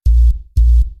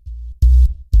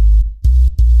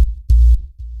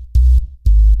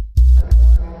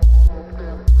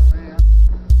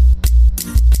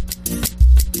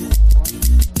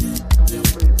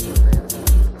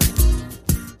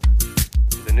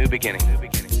beginning.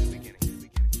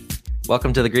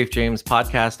 Welcome to the Grief Dreams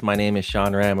podcast. My name is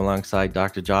Sean Ram alongside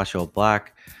Dr. Joshua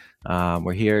Black.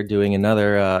 We're here doing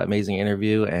another amazing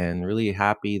interview and really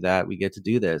happy that we get to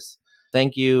do this.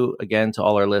 Thank you again to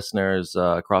all our listeners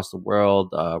across the world,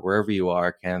 wherever you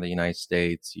are, Canada, United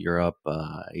States, Europe,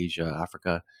 Asia,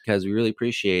 Africa, because we really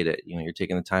appreciate it. You know, you're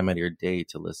taking the time out of your day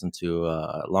to listen to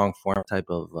a long form type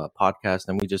of podcast,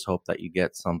 and we just hope that you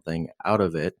get something out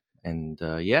of it. And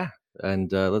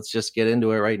let's just get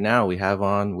into it right now. We have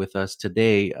on with us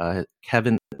today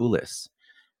Kevin Oulis,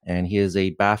 and he is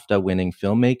a BAFTA-winning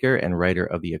filmmaker and writer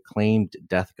of the acclaimed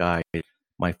Death Guide,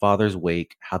 My Father's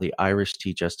Wake, How the Irish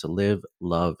Teach Us to Live,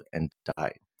 Love, and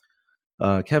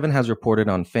Die. Kevin has reported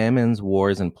on famines,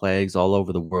 wars, and plagues all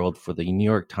over the world for the New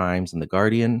York Times and The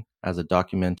Guardian. As a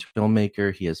documentary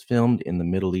filmmaker, he has filmed in the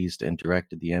Middle East and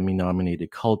directed the Emmy-nominated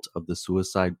Cult of the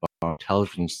Suicide Bomb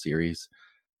television series.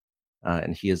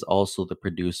 And he is also the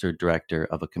producer-director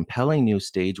of a compelling new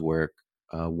stage work,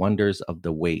 Wonders of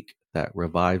the Wake, that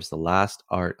revives the last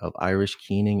art of Irish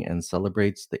keening and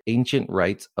celebrates the ancient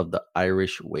rites of the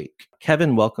Irish wake.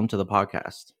 Kevin, welcome to the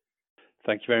podcast.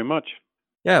 Thank you very much.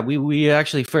 Yeah, we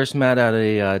actually first met at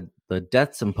the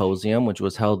Death Symposium, which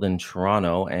was held in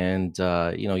Toronto, and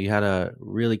you had a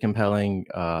really compelling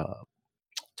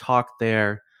talk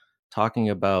there,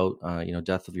 talking about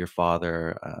death of your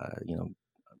father,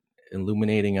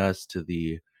 illuminating us to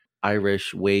the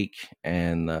Irish wake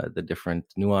and the different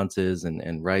nuances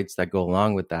and rites that go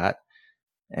along with that.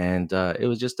 And it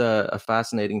was just a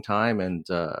fascinating time and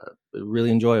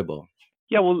really enjoyable.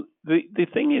 Yeah, well, the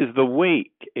thing is, the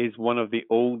wake is one of the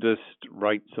oldest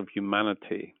rites of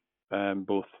humanity.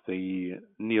 Both the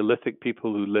Neolithic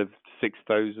people who lived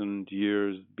 6,000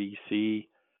 years BC,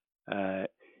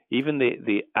 even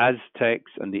the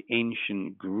Aztecs and the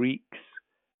ancient Greeks,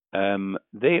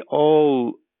 they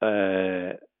all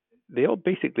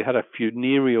basically had a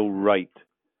funereal rite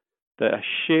that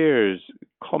shares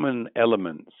common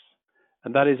elements,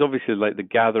 and that is obviously like the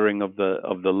gathering of the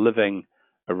living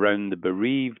around the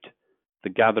bereaved, the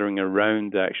gathering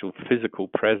around the actual physical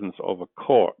presence of a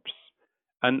corpse.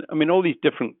 And I mean, all these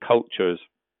different cultures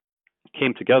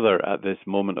came together at this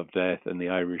moment of death in the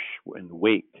Irish in the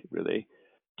wake, really,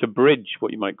 to bridge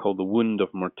what you might call the wound of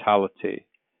mortality.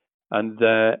 And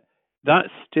that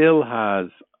still has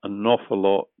an awful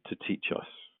lot to teach us.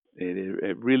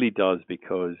 It really does,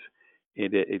 because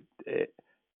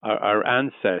our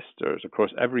ancestors across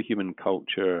every human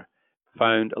culture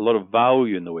found a lot of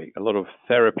value in the wake, a lot of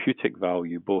therapeutic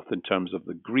value, both in terms of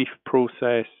the grief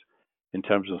process, in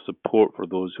terms of support for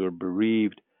those who are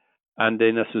bereaved, and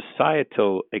in a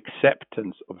societal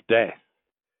acceptance of death.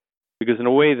 Because in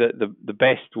a way, that the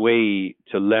best way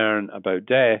to learn about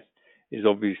death is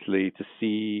obviously to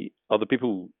see other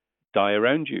people die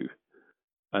around you.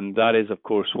 And that is, of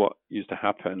course, what used to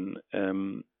happen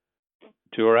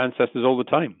to our ancestors all the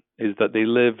time, is that they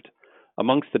lived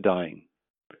amongst the dying.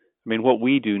 I mean, what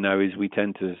we do now is we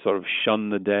tend to sort of shun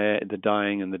the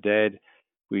dying and the dead.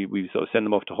 We sort of send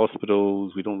them off to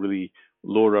hospitals. We don't really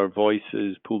lower our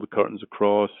voices, pull the curtains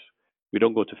across. We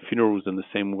don't go to funerals in the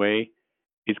same way.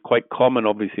 It's quite common,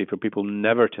 obviously, for people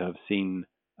never to have seen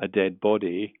a dead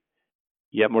body.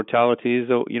 Yet mortality is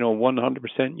a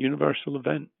 100% universal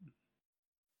event.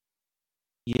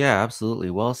 Yeah,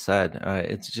 absolutely. Well said.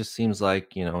 It just seems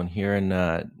like, and here in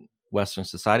Western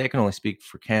society, I can only speak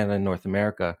for Canada and North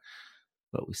America,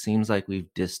 but it seems like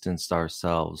we've distanced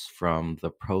ourselves from the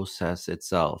process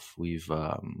itself. We've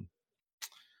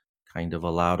kind of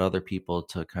allowed other people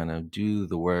to kind of do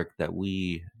the work that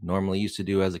we normally used to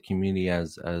do as a community,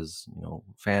 as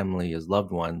family, as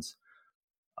loved ones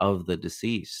of the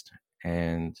deceased.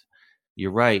 And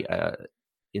you're right.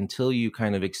 Until you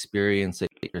kind of experience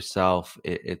it yourself,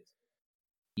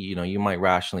 you might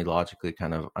rationally, logically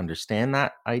kind of understand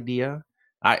that idea.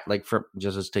 I like, for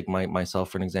just take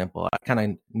myself for an example. I kind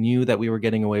of knew that we were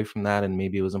getting away from that, and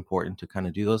maybe it was important to kind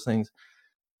of do those things.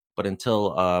 But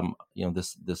until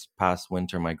this past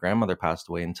winter, my grandmother passed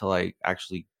away. Until I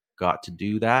actually got to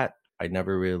do that, I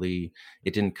never really,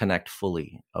 it didn't connect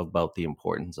fully about the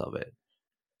importance of it.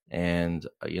 And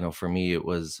for me, it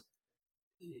was,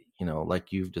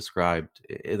 like you've described,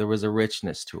 there was a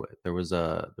richness to it. There was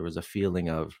a feeling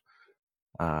of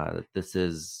that this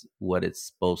is what it's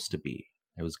supposed to be.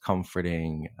 It was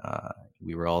comforting.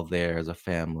 We were all there as a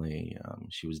family.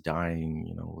 She was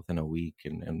dying, within a week,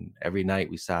 and every night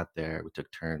we sat there, we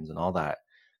took turns and all that.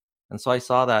 And so I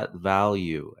saw that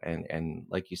value, and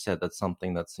like you said, that's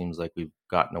something that seems like we've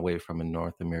gotten away from in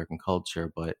North American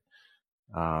culture, but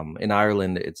in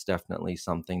Ireland, it's definitely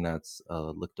something that's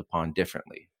looked upon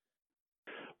differently.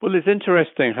 Well, it's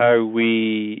interesting how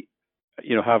we,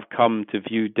 have come to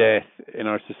view death in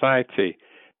our society.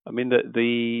 I mean,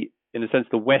 in a sense,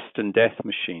 the Western death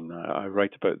machine. I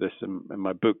write about this in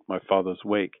my book, My Father's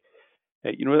Wake.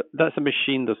 That's a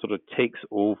machine that sort of takes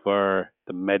over,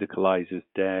 that medicalizes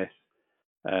death.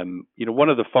 One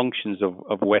of the functions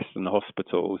of Western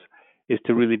hospitals is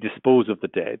to really dispose of the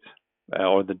dead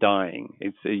or the dying.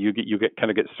 It's you get kind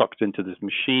of get sucked into this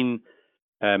machine.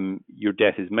 Your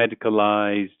death is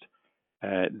medicalized.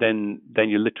 Then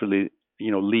you literally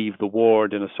leave the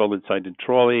ward in a solid-sided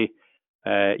trolley.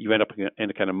 You end up in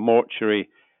a kind of mortuary,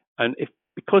 and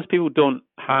because people don't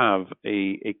have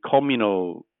a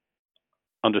communal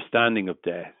understanding of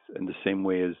death in the same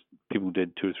way as people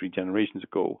did 2 or 3 generations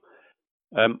ago,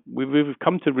 we've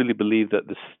come to really believe that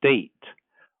the state,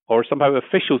 or somehow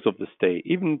officials of the state,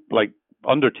 even like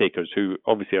undertakers who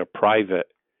obviously are private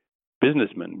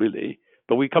businessmen, really,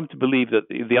 but we come to believe that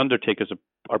the undertakers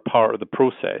are part of the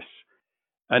process.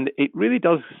 And it really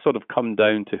does sort of come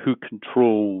down to who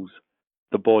controls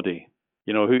the body.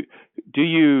 Who do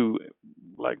you,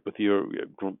 like with your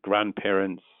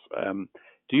grandparents,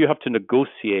 do you have to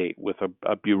negotiate with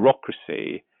a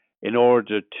bureaucracy in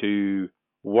order to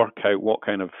work out what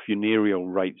kind of funereal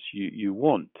rights you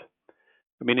want?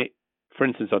 I mean, for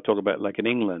instance, I'll talk about like in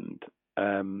England.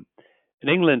 In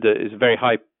England, there is a very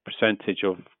high percentage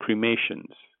of cremations.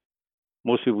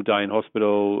 Most people die in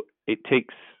hospital. It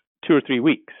takes 2 or 3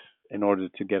 weeks in order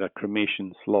to get a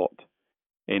cremation slot.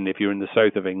 And if you're in the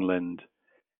south of England,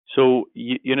 so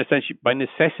in a sense, by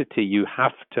necessity, you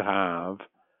have to have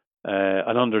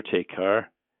an undertaker.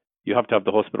 You have to have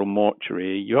the hospital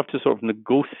mortuary. You have to sort of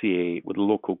negotiate with the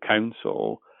local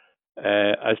council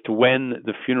as to when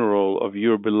the funeral of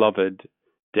your beloved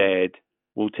dead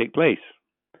will take place.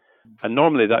 And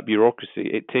normally that bureaucracy,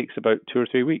 it takes about 2 or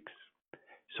 3 weeks.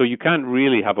 So you can't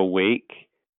really have a wake.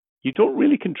 You don't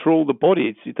really control the body.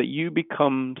 It's that you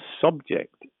become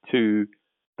subject to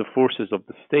the forces of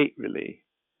the state, really.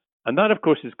 And that, of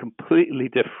course, is completely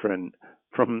different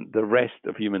from the rest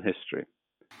of human history.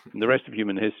 In the rest of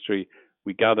human history,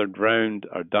 we gathered round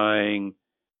our dying.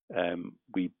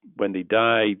 When they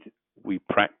died, we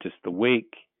practiced the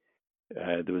wake.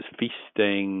 There was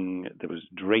feasting, there was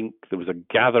drink, there was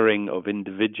a gathering of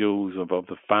individuals, of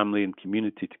the family and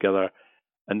community together.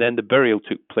 And then the burial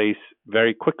took place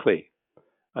very quickly.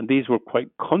 And these were quite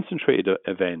concentrated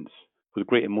events with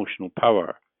great emotional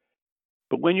power.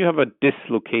 But when you have a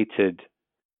dislocated,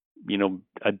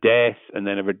 a death and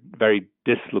then a very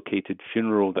dislocated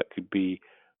funeral that could be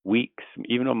weeks,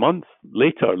 even a month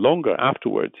later, longer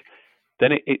afterwards,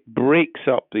 then it breaks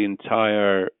up the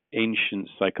entire ancient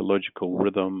psychological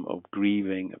rhythm of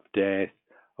grieving, of death,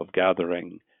 of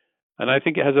gathering. And I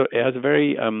think it has a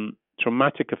very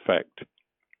traumatic effect.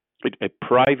 It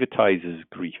privatizes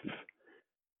grief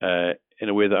in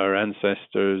a way that our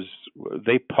ancestors,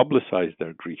 they publicized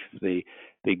their grief.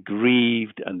 They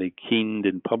grieved and they keened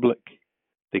in public.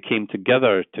 They came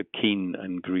together to keen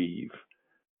and grieve.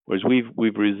 Whereas we've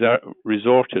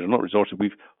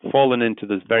fallen into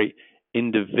this very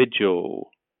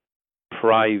individual,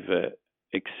 private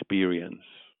experience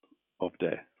of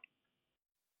death.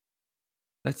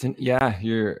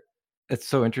 It's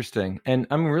so interesting. And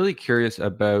I'm really curious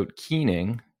about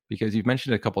keening, because you've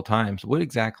mentioned it a couple times. What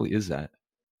exactly is that?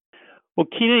 Well,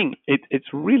 keening,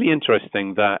 it's really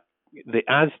interesting that the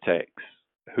Aztecs,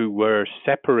 who were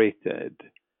separated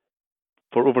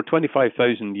for over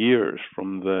 25,000 years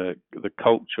from the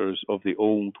cultures of the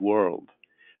old world.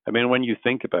 I mean, when you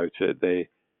think about it, the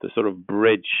sort of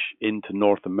bridge into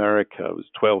North America was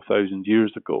 12,000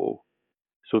 years ago.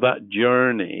 So that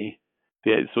journey,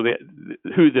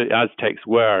 who the Aztecs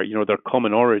were, their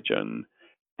common origin,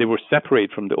 they were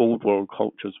separated from the old world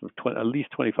cultures for at least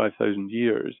 25,000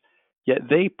 years. Yet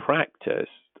they practiced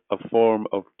a form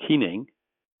of keening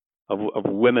of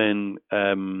women,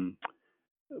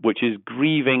 which is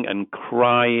grieving and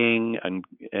crying and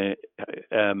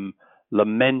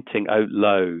lamenting out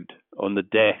loud on the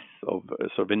death of a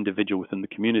sort of individual within the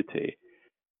community,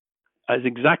 as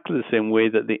exactly the same way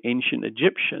that the ancient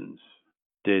Egyptians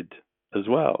did as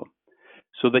well.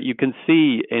 So that you can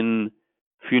see in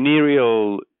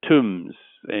funereal tombs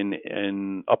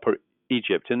in Upper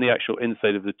Egypt, in the actual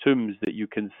inside of the tombs, that you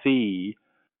can see,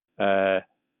 in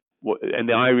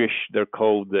the Irish they're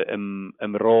called the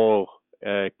Imró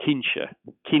Kinsha,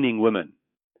 keening women.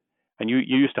 And you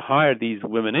used to hire these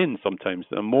women in sometimes,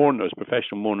 the mourners,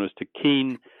 professional mourners, to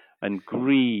keen and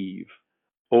grieve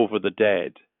over the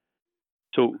dead.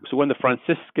 So when the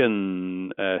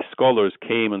Franciscan scholars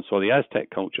came and saw the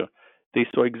Aztec culture, they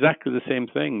saw exactly the same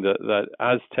thing, that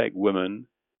Aztec women,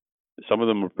 some of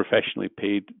them were professionally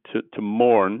paid to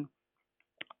mourn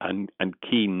and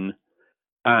keen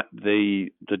at the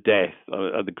death,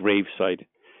 at the graveside.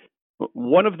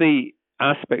 One of the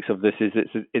aspects of this is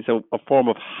it's a form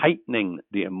of heightening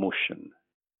the emotion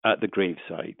at the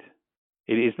graveside.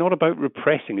 It is not about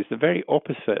repressing. It's the very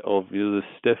opposite of the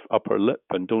stiff upper lip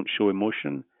and don't show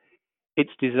emotion. It's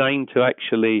designed to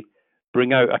actually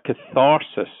bring out a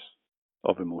catharsis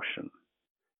of emotion,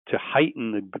 to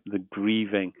heighten the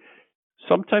grieving.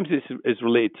 Sometimes it's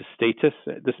related to status.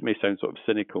 This may sound sort of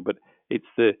cynical, but it's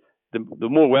the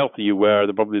more wealthy you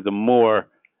were, probably the more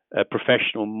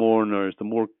professional mourners, the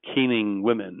more keening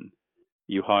women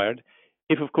you hired.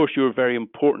 If, of course, you were very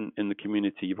important in the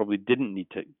community, you probably didn't need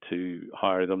to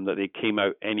hire them, that they came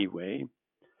out anyway.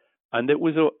 And it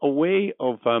was a way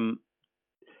of,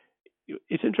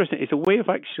 it's interesting, it's a way of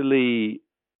actually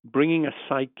bringing a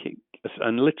psychic,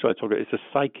 and literally I talk about it's a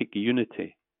psychic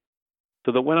unity.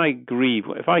 So that when I grieve,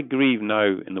 if I grieve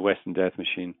now in the Western Death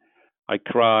Machine, I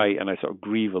cry and I sort of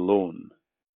grieve alone.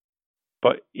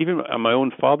 But even at my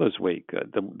own father's wake,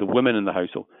 the women in the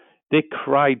household, they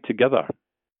cried together.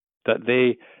 That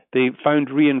they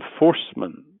found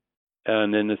reinforcement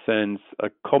and, in a sense, a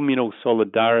communal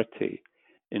solidarity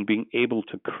in being able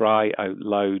to cry out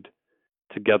loud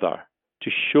together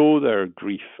to show their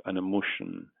grief and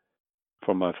emotion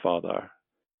for my father.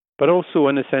 But also,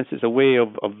 in a sense, it's a way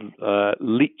of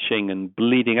leaching and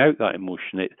bleeding out that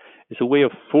emotion. It's a way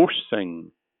of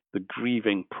forcing the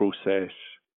grieving process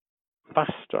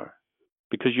faster,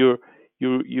 because you're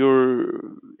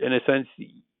in a sense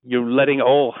you're letting it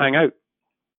all hang out.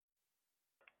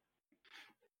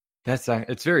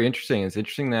 It's very interesting. It's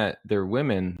interesting that there are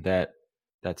women that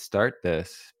start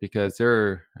this, because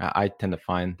I tend to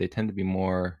find they tend to be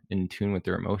more in tune with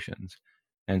their emotions,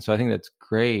 and so I think that's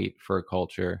great for a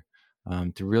culture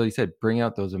to really bring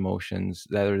out those emotions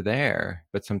that are there.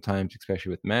 But sometimes,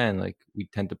 especially with men, like we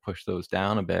tend to push those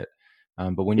down a bit.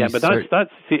 But when that's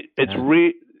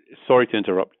sorry to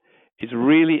interrupt. It's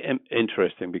really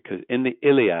interesting because in the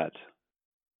Iliad,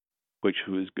 which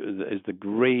is the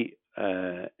great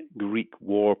Greek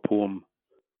war poem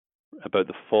about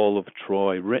the fall of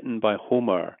Troy, written by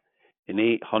Homer in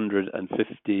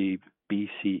 850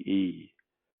 BCE,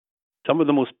 some of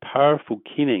the most powerful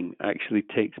keening actually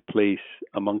takes place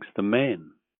amongst the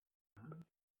men.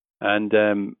 And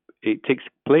it takes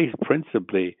place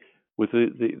principally with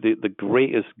the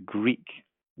greatest Greek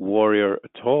warrior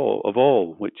of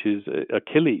all, which is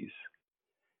Achilles.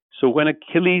 So when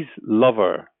Achilles'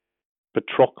 lover,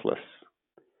 Patroclus,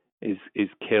 is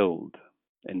killed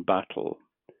in battle,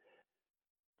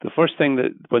 the first thing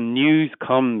that when news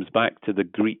comes back to the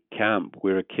Greek camp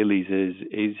where Achilles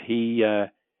is he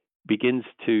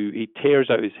he tears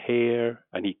out his hair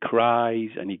and he cries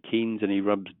and he keens and he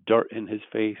rubs dirt in his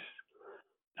face.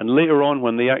 And later on,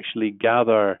 when they actually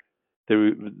gather,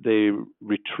 they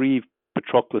retrieve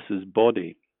Patroclus's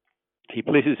body. He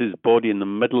places his body in the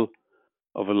middle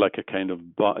of a kind of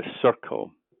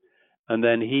circle, and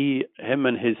then him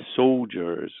and his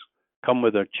soldiers come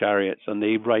with their chariots and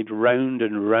they ride round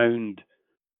and round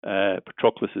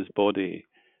Patroclus's body,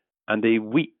 and they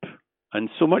weep. And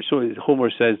so much so,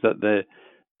 Homer says that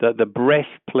the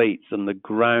breastplates and the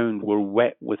ground were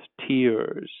wet with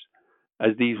tears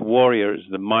as these warriors,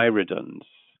 the Myrmidons,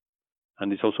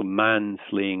 and it's also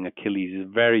man-slaying Achilles, is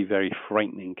a very, very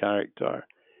frightening character,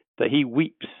 that he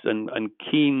weeps and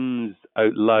keens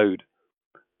out loud.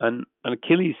 And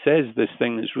Achilles says this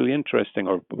thing that's really interesting,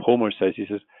 or Homer says, he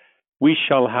says, "We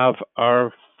shall have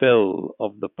our fill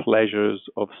of the pleasures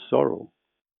of sorrow."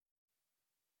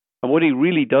 And what he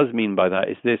really does mean by that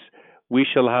is this: we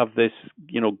shall have this,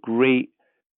 great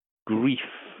grief,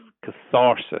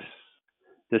 catharsis,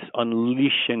 this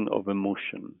unleashing of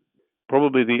emotion.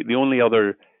 Probably the only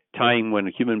other time when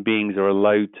human beings are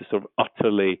allowed to sort of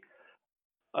utterly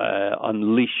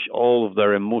unleash all of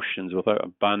their emotions without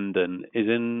abandon is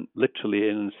literally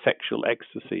in sexual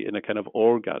ecstasy, in a kind of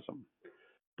orgasm.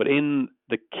 But in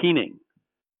the keening,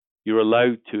 you're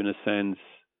allowed to, in a sense,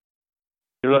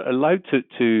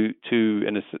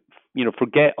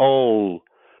 forget all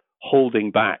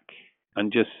holding back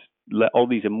and just let all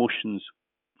these emotions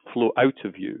flow out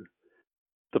of you.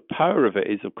 The power of it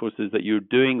is, of course, is that you're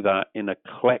doing that in a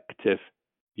collective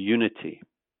unity,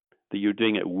 that you're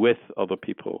doing it with other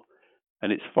people,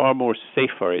 and it's far more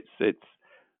safer.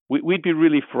 We'd be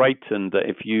really frightened that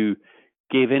if you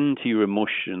gave in to your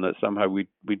emotion, that somehow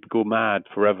we'd go mad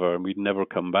forever and we'd never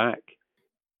come back.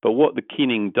 But what the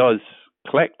keening does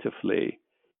collectively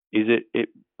is it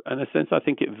in a sense, I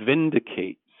think it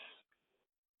vindicates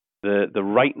the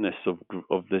rightness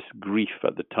of this grief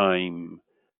at the time,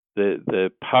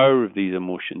 the power of these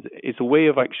emotions. It's a way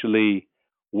of actually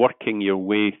working your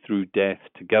way through death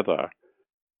together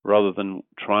rather than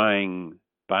trying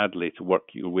badly to work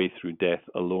your way through death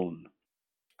alone.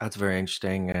 That's very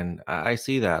interesting, and I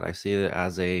see that. I see it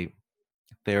as a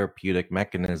therapeutic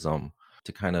mechanism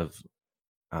to kind of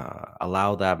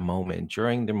allow that moment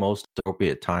during the most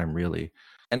appropriate time, really.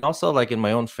 And also, like in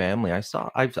my own family,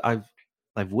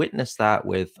 I've witnessed that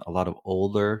with a lot of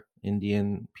older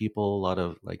Indian people. A lot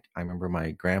of like, I remember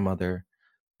my grandmother.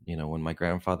 When my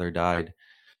grandfather died,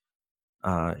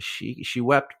 she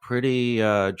wept pretty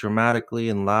dramatically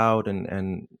and loud,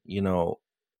 and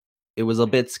it was a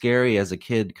bit scary as a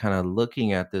kid, kind of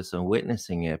looking at this and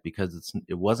witnessing it because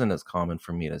it wasn't as common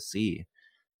for me to see.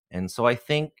 And so I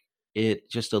think it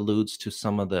just alludes to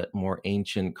some of the more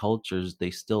ancient cultures. They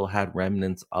still had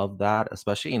remnants of that,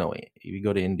 especially, if you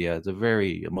go to India, it's a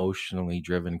very emotionally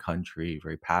driven country,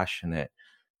 very passionate.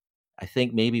 I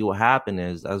think maybe what happened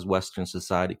is as Western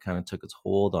society kind of took its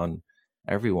hold on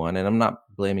everyone, and I'm not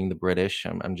blaming the British,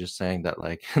 I'm just saying that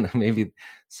like maybe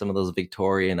some of those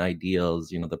Victorian ideals,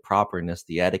 the properness,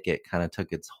 the etiquette kind of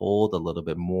took its hold a little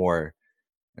bit more.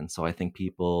 And so I think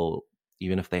people,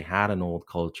 even if they had an old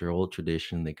culture, old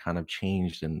tradition, they kind of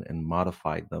changed and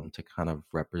modified them to kind of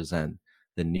represent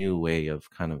the new way of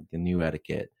kind of the new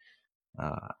etiquette.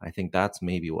 I think that's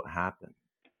maybe what happened.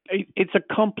 It's a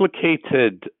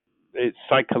complicated, it's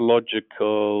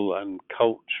psychological and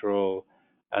cultural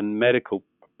and medical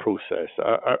process.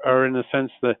 Are in a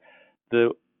sense the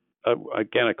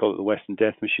again I call it the Western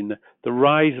death machine. The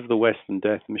rise of the Western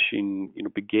death machine,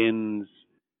 begins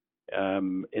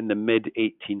in the mid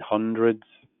 1800s.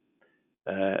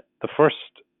 The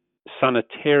first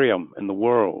sanitarium in the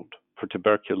world for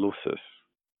tuberculosis.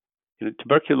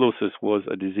 Tuberculosis was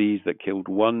a disease that killed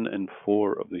 1 in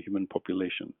 4 of the human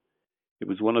population. It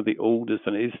was one of the oldest,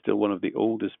 and is still one of the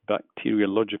oldest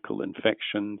bacteriological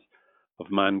infections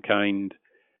of mankind.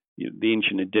 The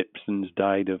ancient Egyptians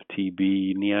died of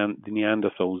TB. The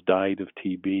Neanderthals died of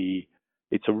TB.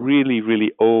 It's a really,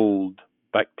 really old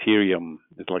bacterium.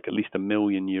 It's like at least 1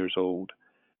 million years old.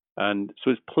 And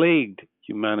so it's plagued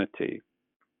humanity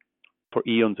for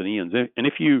eons and eons. And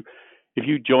if you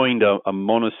joined a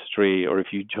monastery, or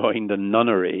if you joined a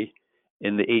nunnery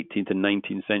in the 18th and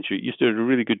 19th century, you stood a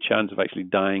really good chance of actually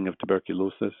dying of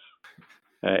tuberculosis.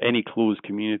 Any closed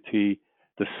community,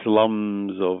 the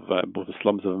slums of both the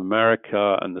slums of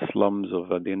America and the slums of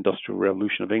the Industrial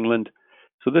Revolution of England.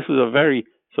 So this was a very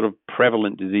sort of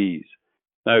prevalent disease.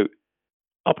 Now,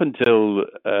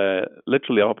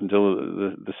 literally up until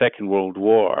the Second World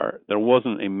War, there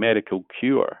wasn't a medical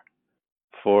cure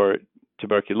for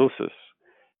tuberculosis.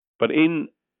 But in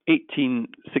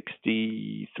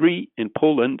 1863 in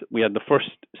Poland, we had the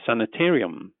first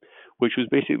sanitarium, which was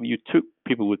basically you took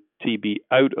people with TB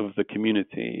out of the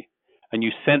community and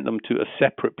you sent them to a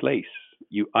separate place.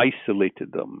 You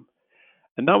isolated them.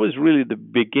 And that was really the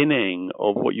beginning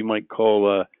of what you might call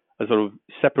a sort of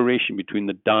separation between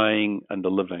the dying and the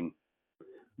living.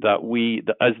 That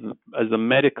as the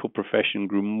medical profession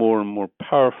grew more and more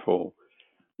powerful,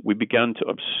 we began to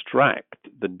abstract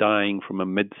the dying from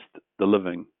amidst the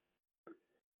living.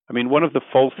 I mean, one of the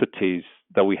falsities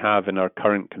that we have in our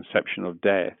current conception of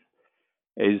death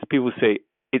is people say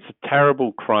it's a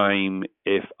terrible crime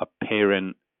if a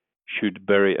parent should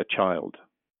bury a child.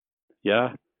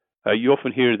 Yeah? You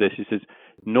often hear this. It says,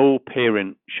 no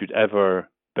parent should ever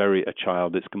bury a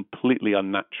child. It's completely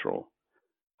unnatural.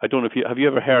 I don't know if have you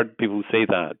ever heard people say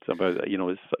that about,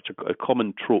 it's such a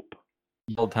common trope.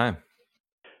 All the time.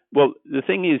 Well, the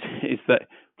thing is that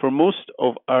for most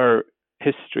of our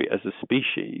history as a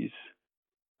species,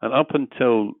 and up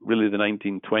until really the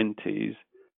 1920s,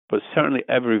 but certainly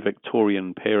every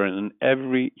Victorian parent and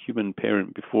every human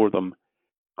parent before them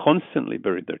constantly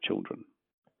buried their children.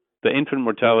 The infant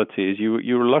mortality is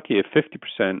you were lucky if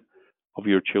 50% of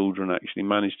your children actually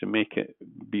managed to make it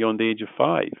beyond the age of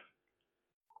 5.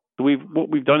 So what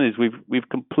we've done is we've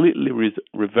completely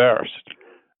reversed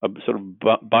a sort of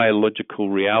biological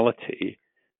reality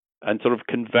and sort of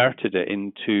converted it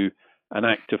into an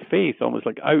act of faith, almost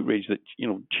like outrage that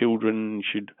children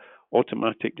should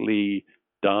automatically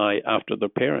die after their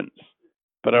parents.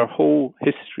 But our whole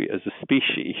history as a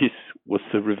species was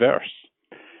the reverse.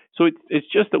 So it's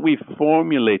just that we've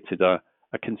formulated a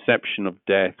conception of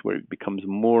death where it becomes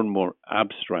more and more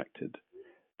abstracted,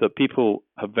 that people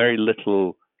have very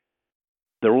little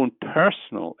their own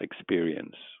personal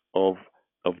experience of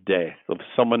death, of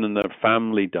someone in their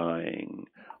family dying,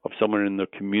 of someone in their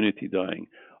community dying,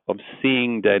 of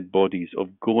seeing dead bodies,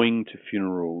 of going to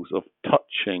funerals, of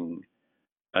touching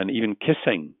and even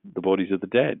kissing the bodies of the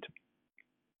dead.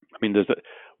 I mean,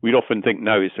 we'd often think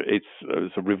now it's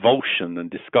a revulsion and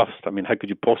disgust. I mean, how could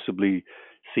you possibly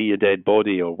see a dead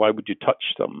body, or why would you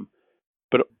touch them?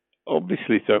 But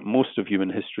obviously, throughout most of human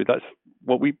history, that's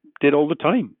what we did all the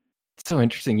time. It's so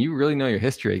interesting. You really know your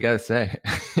history, I gotta say.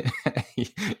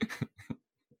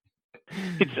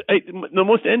 The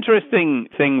most interesting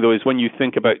thing, though, is when you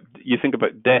think about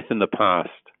death in the past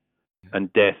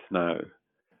and death now.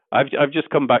 I've just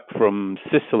come back from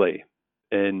Sicily,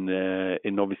 in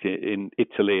obviously in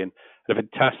Italy, and had a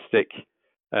fantastic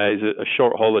is a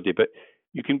short holiday. But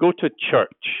you can go to a church.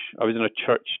 I was in a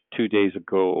church 2 days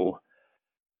ago,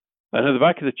 and at the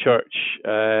back of the church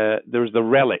there's the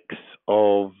relics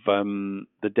of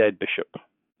the dead bishop,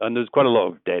 and there's quite a lot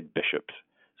of dead bishops.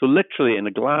 So literally in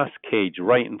a glass cage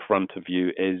right in front of you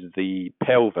is the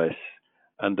pelvis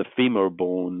and the femur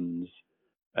bones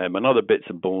and other bits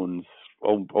of bones,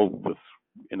 all with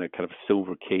in a kind of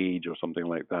silver cage or something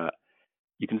like that.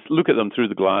 You can look at them through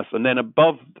the glass, and then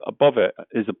above it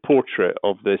is a portrait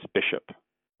of this bishop.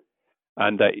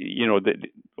 And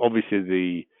obviously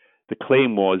the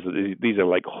claim was that these are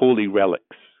like holy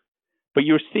relics, but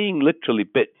you're seeing literally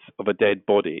bits of a dead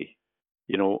body,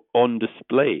 on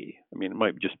display. I mean, it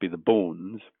might just be the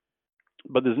bones,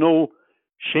 but there's no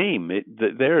shame.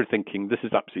 They're thinking this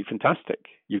is absolutely fantastic.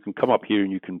 You can come up here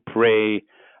and you can pray,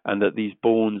 and that these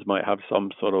bones might have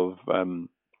some sort of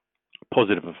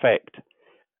positive effect.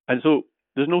 And so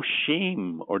there's no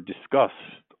shame or disgust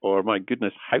or, my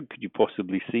goodness, how could you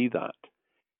possibly see that?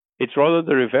 It's rather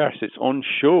the reverse. It's on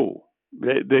show.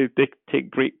 They take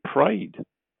great pride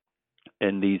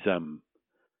in these, and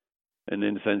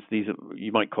in a sense, these,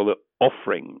 you might call it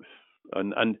offerings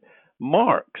and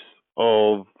marks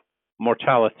of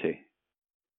mortality.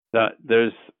 That there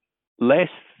was less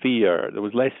fear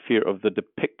of the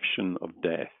depiction of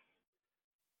death.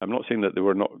 I'm not saying that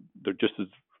they're just as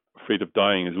afraid of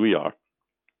dying as we are,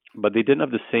 but they didn't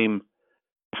have the same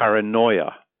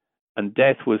paranoia, and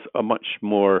death was a much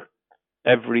more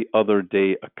every other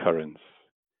day occurrence.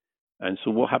 And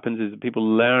so what happens is that people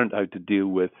learned how to deal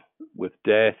with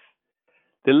death.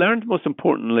 They learned, most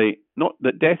importantly, not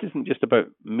that death isn't just about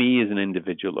me as an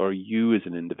individual or you as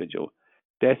an individual.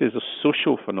 Death is a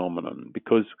social phenomenon,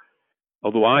 because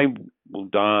although I will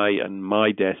die and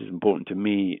my death is important to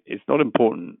me, it's not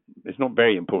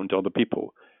very important to other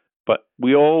people. But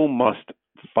we all must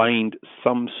find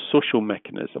some social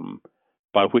mechanism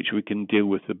by which we can deal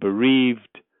with the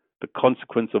bereaved, the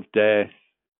consequence of death,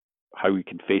 how we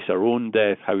can face our own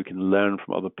death, how we can learn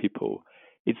from other people.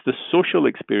 It's the social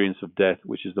experience of death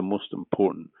which is the most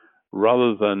important,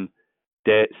 rather than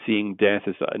seeing death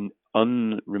as an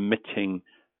unremitting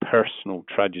personal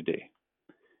tragedy,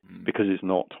 because it's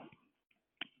not.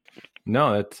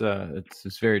 No,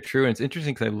 it's very true. And it's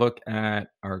interesting because I look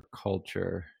at our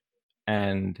culture,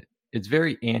 and it's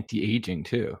very anti-aging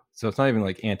too. So it's not even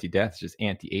like anti-death, it's just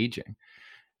anti-aging.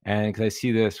 And because I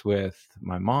see this with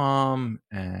my mom,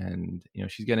 and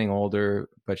she's getting older,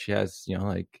 but she has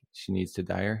she needs to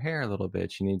dye her hair a little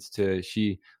bit.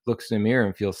 She looks in the mirror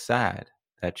and feels sad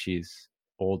that she's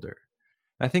older.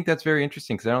 I think that's very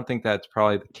interesting, because I don't think that's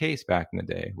probably the case back in the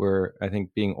day, where I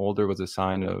think being older was a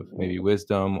sign of maybe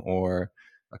wisdom or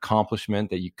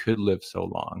accomplishment, that you could live so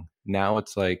long. Now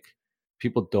it's like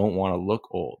people don't want to look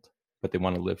old, but they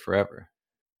want to live forever.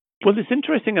 Well, it's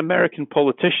interesting, American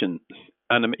politicians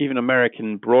and even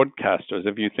American broadcasters,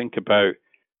 if you think about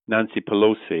Nancy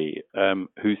Pelosi,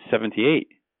 who's 78.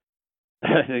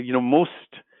 Most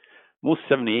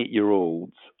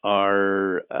 78-year-olds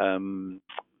are,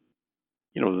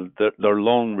 they're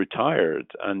long retired,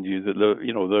 and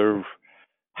they're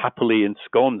happily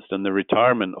ensconced in the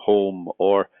retirement home,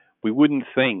 or we wouldn't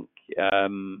think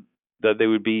that they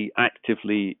would be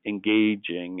actively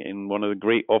engaging in one of the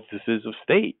great offices of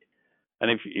state. And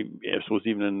I suppose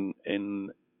even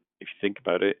if you think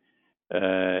about it,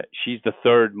 she's the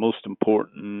third most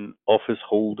important office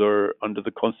holder under the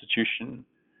Constitution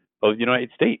of the United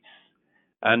States.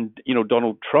 And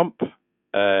Donald Trump,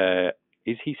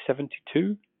 is he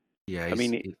 72? Yeah,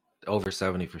 he's over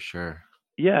 70 for sure.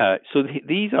 Yeah, so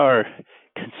these are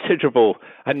considerable,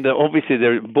 and obviously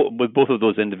with both of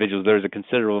those individuals, there's a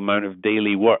considerable amount of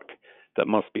daily work that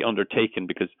must be undertaken,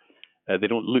 because they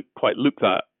don't look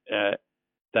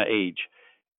that age.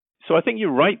 So I think you're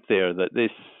right there, that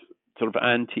this sort of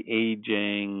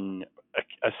anti-aging,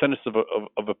 a sense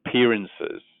of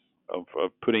appearances, of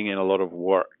putting in a lot of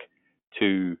work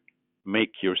to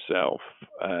make yourself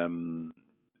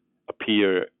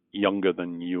appear younger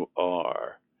than you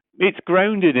are. It's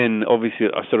grounded in, obviously,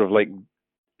 a sort of like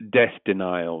death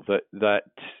denial, that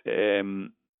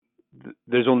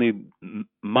there's only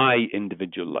my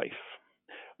individual life.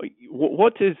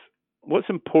 what's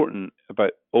important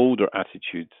about older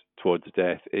attitudes towards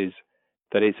death is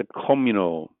that it's a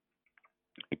communal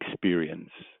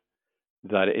experience.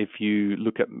 That if you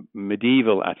look at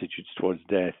medieval attitudes towards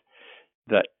death,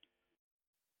 that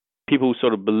people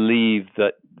sort of believe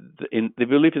that they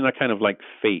believe in a kind of like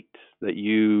fate, that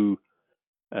you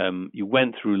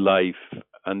went through life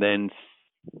and then,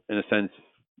 in a sense,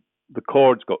 the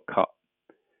cords got cut,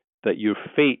 that your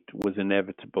fate was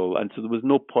inevitable, and so there was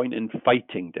no point in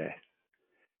fighting death.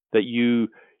 That you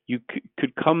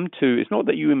could come to. It's not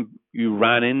that you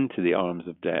ran into the arms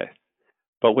of death,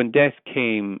 but when death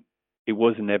came, it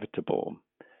was inevitable,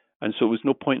 and so it was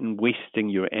no point in wasting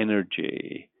your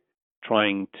energy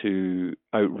trying to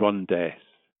outrun death.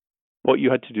 What you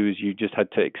had to do is you just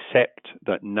had to accept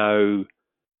that now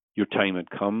your time had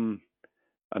come,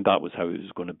 and that was how it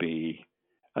was going to be,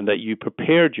 and that you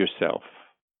prepared yourself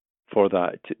for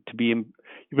that. You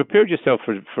prepared yourself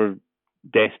for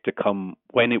death to come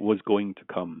when it was going to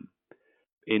come.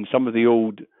 In some of the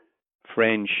old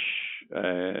French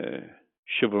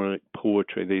chivalric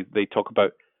poetry, they talk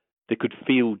about they could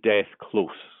feel death close.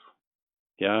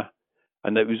 Yeah.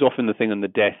 And that was often the thing on the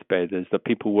deathbed, is that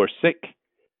people were sick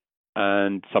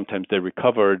and sometimes they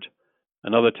recovered,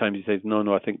 and other times he says,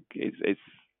 no, I think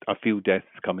I feel death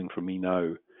is coming for me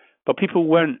now. But people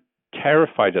weren't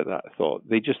terrified at that thought.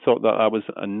 They just thought that was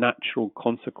a natural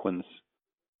consequence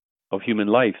of human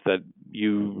life, that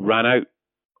you ran out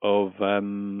of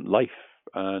life,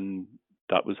 and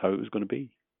that was how it was going to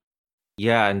be.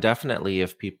 Yeah, and definitely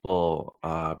if people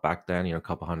back then, a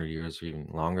couple hundred years or even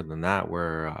longer than that,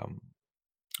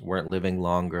 weren't living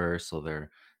longer, so they're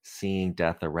seeing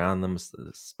death around them,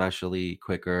 especially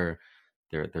quicker.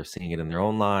 They're seeing it in their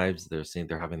own lives.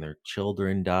 They're having their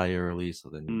children die early, so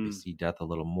then they see death a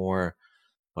little more.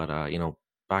 But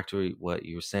back to what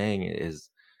you were saying is,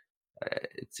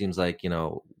 it seems like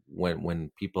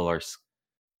when people are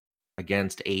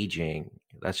against aging,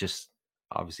 that's just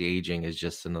obviously aging is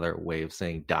just another way of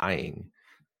saying dying.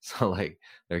 So like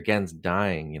they're against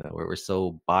dying, we're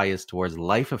so biased towards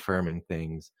life affirming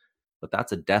things, but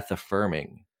that's a death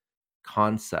affirming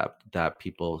concept that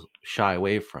people shy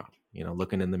away from.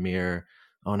 Looking in the mirror,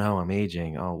 oh no, I'm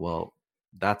aging. Oh well,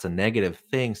 that's a negative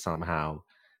thing somehow.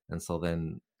 And so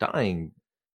then dying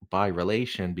by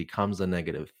relation becomes a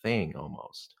negative thing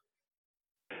almost.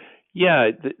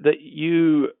 Yeah, that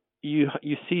you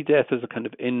see death as a kind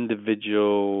of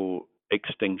individual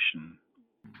extinction.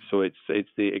 So it's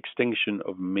the extinction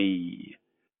of me,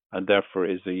 and therefore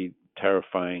is a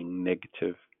terrifying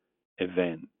negative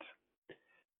event.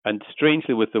 And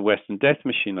strangely, with the Western death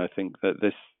machine, I think that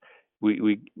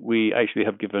we actually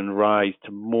have given rise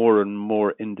to more and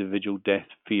more individual death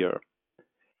fear,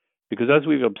 because as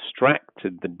we've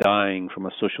abstracted the dying from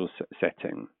a social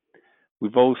setting,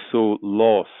 we've also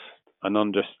lost an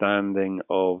understanding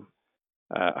of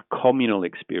a communal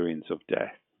experience of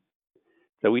death.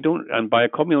 That we don't, and by a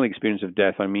communal experience of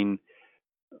death, I mean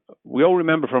we all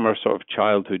remember from our sort of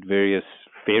childhood various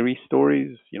fairy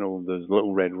stories. There's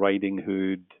Little Red Riding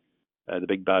Hood, the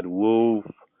Big Bad Wolf.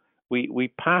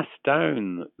 We pass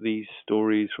down these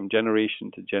stories from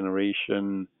generation to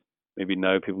generation. Maybe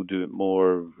now people do it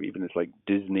more, even it's like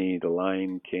Disney, The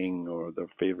Lion King, or their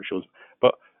favorite shows.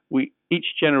 But each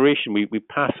generation we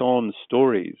pass on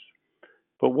stories.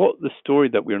 But what the story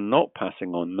that we're not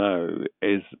passing on now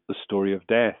is the story of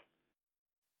death.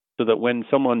 So that when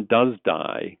someone does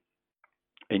die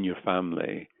in your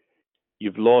family,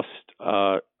 you've lost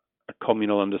a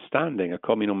communal understanding, a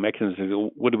communal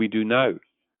mechanism. What do we do now?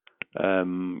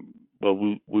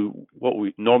 Well, what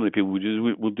we normally people would do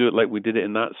is we'll do it like we did it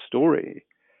in that story.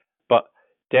 But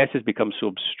death has become so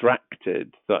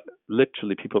abstracted that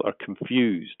literally people are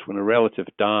confused when a relative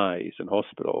dies in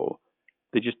hospital.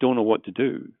 They just don't know what to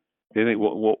do. They think,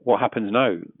 what happens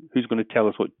now? Who's going to tell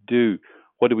us what to do?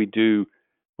 What do we do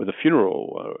with a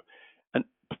funeral? And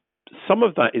some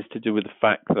of that is to do with the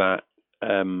fact that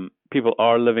people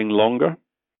are living longer,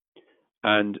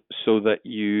 and so that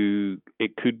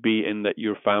it could be in that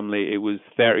your family, it was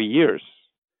 30 years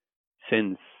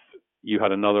since you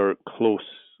had another close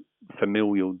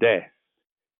familial death.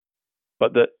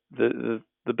 But the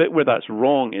bit where that's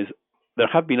wrong is there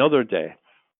have been other deaths.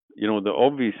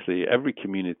 Obviously every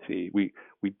community, we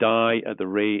die at the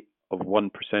rate of 1%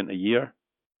 a year,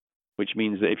 which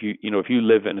means that if you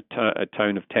live in a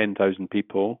town of 10,000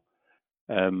 people,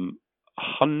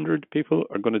 100 people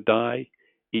are going to die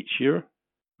each year.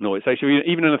 No, it's actually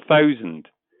even in 1,000.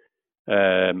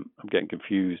 I'm getting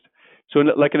confused. So in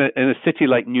a city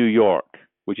like New York,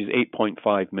 which is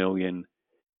 8.5 million,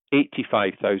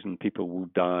 85,000 people will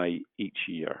die each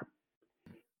year.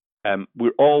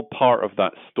 we're all part of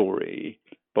that story.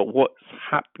 But what's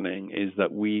happening is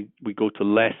that we go to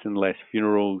less and less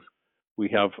funerals. We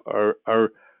have our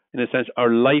in a sense, our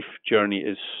life journey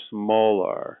is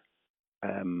smaller.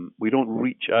 We don't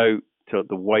reach out to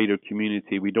the wider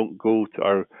community. We don't go to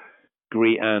our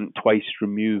great aunt twice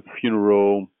removed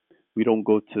funeral. We don't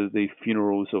go to the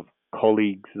funerals of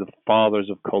colleagues, the fathers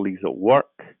of colleagues at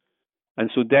work. And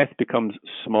so death becomes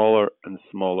smaller and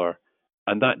smaller.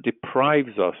 And that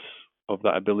deprives us of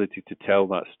that ability to tell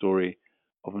that story,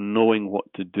 of knowing what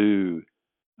to do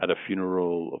at a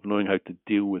funeral, of knowing how to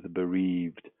deal with the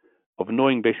bereaved, of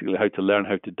knowing basically how to learn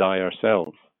how to die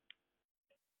ourselves.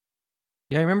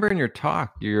 Yeah, I remember in your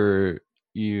talk, you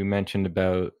mentioned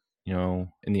about,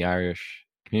 in the Irish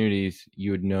communities,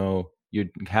 you'd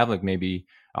have like maybe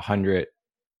 100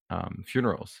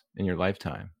 funerals in your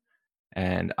lifetime,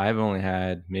 and I've only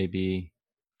had maybe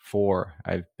 4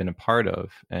 I've been a part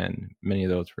of, and many of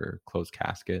those were closed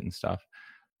casket and stuff.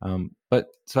 But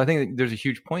so I think there's a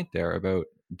huge point there about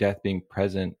death being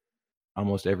present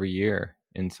almost every year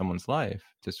in someone's life,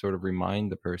 to sort of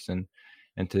remind the person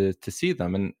and to see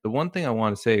them. And the one thing I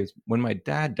want to say is, when my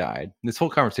dad died, this whole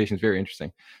conversation is very interesting,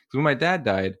 because when my dad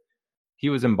died, he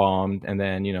was embalmed, and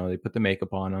then they put the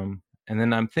makeup on him, and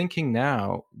then I'm thinking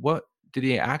now, what did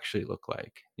he actually look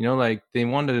like? Like, they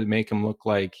wanted to make him look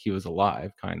like he was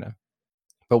alive, kind of.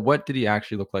 But what did he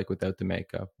actually look like without the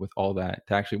makeup, with all that?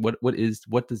 To actually,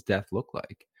 what does death look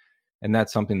like? And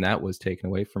that's something that was taken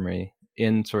away from me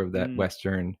in sort of that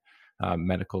Western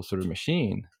medical sort of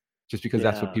machine, just because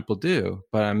that's what people do.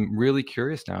 But I'm really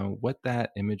curious now what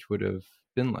that image would have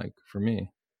been like for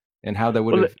me, and how that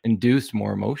would have induced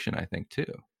more emotion, I think,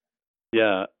 too.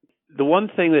 Yeah. The one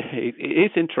thing that it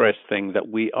is interesting that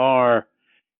we're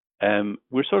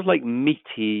sort of like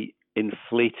meaty,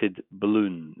 inflated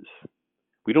balloons.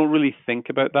 We don't really think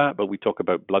about that, but we talk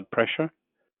about blood pressure.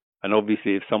 And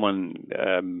obviously, if someone,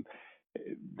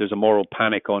 there's a moral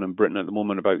panic on in Britain at the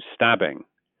moment about stabbing,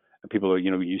 and people are,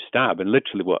 you stab, and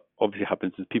literally what obviously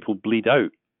happens is people bleed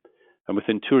out. And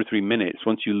within 2 or 3 minutes,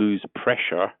 once you lose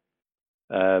pressure,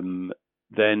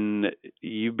 then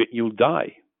you'll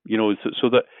die. So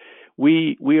that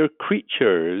we are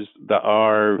creatures that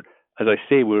are, as I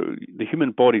say, the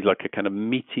human body is like a kind of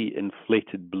meaty,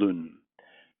 inflated balloon.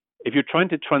 If you're trying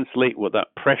to translate what that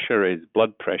pressure is,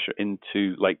 blood pressure,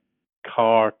 into like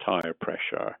car tire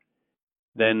pressure,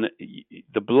 then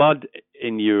the blood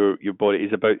in your body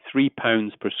is about 3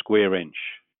 pounds per square inch.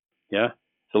 Yeah,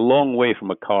 it's a long way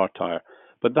from a car tire,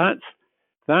 but that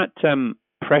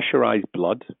pressurized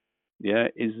blood, yeah,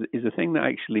 is the thing that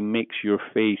actually makes your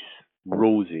face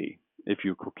rosy if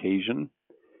you're Caucasian.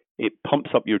 It pumps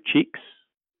up your cheeks.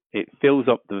 It fills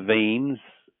up the veins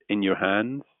in your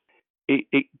hands.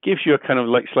 It gives you a kind of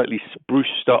like slightly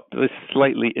spruced up,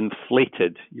 slightly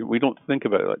inflated. We don't think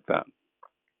about it like that.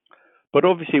 But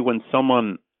obviously, when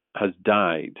someone has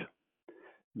died,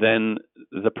 then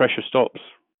the pressure stops.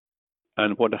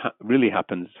 And what really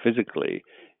happens physically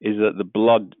is that the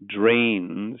blood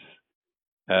drains.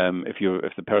 If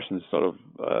the person's sort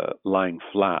of lying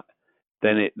flat,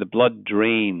 then the blood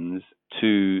drains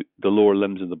to the lower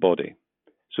limbs of the body.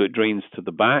 So it drains to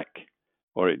the back,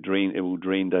 or it will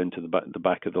drain down to the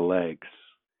back of the legs.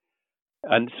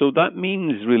 And so that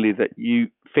means really that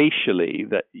facially,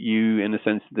 in a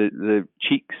sense, the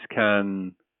cheeks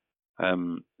can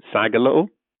sag a little,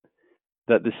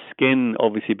 that the skin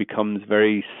obviously becomes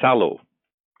very sallow,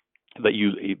 that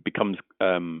it becomes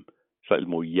slightly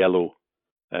more yellow.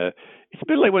 It's a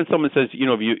bit like when someone says,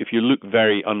 if you look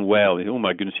very unwell, oh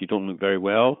my goodness, you don't look very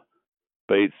well.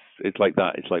 But it's like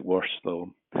that. It's like worse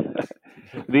though.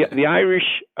 The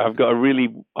Irish have got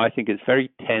I think it's very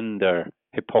tender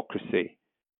hypocrisy,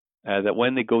 that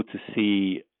when they go to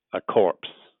see a corpse,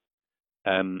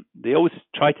 they always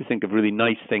try to think of really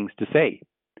nice things to say.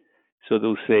 So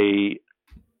they'll say,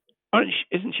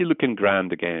 isn't she looking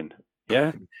grand again?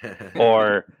 Yeah.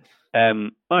 Or,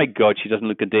 my God, she doesn't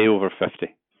look a day over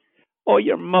 50. Oh,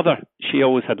 your mother, she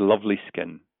always had lovely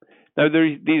skin. Now,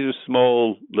 these are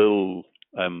small little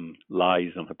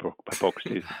lies and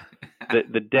hypocrisies.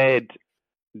 The dead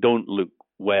don't look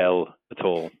well at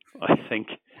all, I think.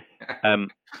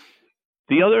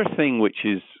 The other thing which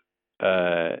is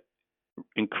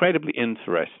incredibly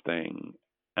interesting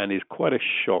and is quite a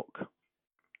shock,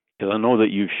 because I know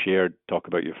that you've talk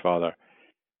about your father.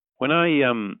 When I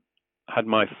had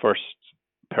my first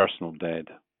personal dead,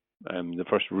 the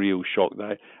first real shock,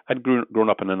 that I'd grown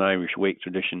up in an Irish wake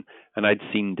tradition, and I'd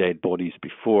seen dead bodies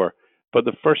before. But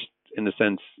the first, in a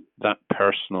sense, that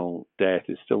personal death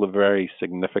is still a very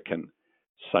significant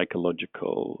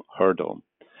psychological hurdle.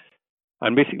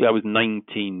 And basically, I was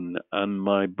 19, and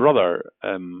my brother,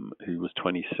 who was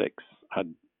 26,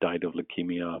 had died of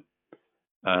leukemia.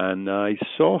 And I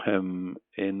saw him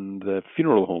in the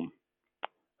funeral home.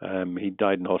 He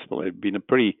died in hospital. It had been a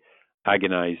pretty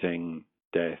agonizing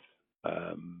death.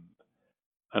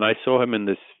 And I saw him in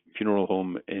this funeral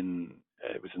home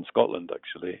it was in Scotland,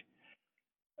 actually.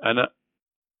 And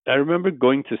I remember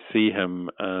going to see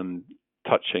him and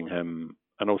touching him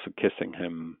and also kissing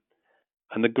him.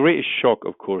 And the greatest shock,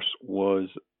 of course, was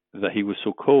that he was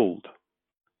so cold,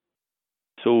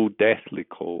 so deathly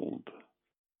cold.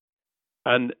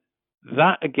 And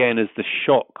that, again, is the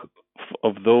shock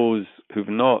of those who've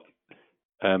not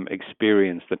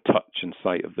experienced the touch and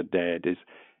sight of the dead. Is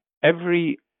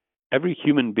every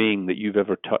human being that you've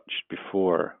ever touched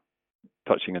before,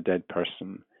 touching a dead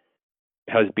person,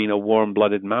 has been a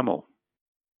warm-blooded mammal.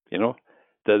 You know,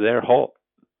 that they're hot.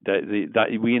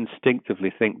 That we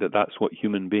instinctively think that that's what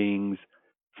human beings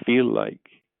feel like.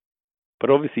 But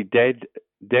obviously, dead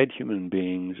human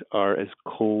beings are as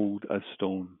cold as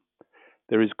stone.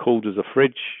 They're as cold as a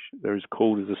fridge. They're as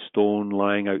cold as a stone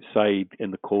lying outside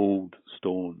in the cold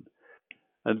stone.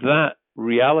 And that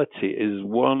reality is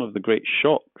one of the great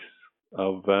shocks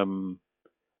of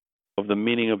the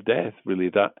meaning of death, really,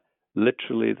 that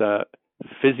literally that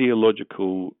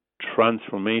physiological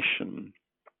transformation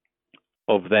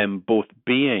of them both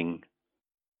being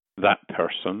that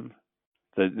person,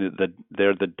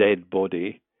 they're the dead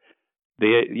body.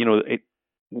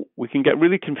 We can get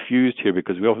really confused here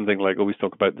because we often think, like, always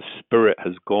talk about the spirit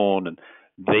has gone and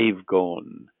they've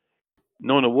gone.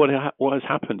 No, what has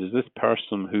happened is this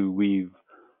person who we've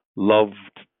loved,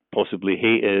 possibly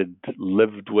hated,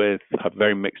 lived with, have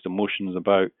very mixed emotions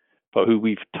about, but who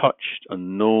we've touched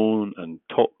and known and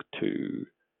talked to,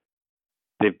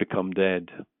 they've become dead.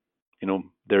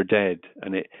 They're dead.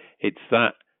 And it's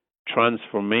that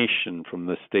transformation from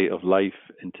the state of life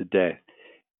into death.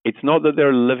 It's not that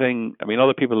they're living. I mean,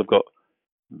 other people have got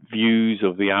views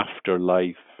of the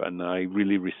afterlife, and I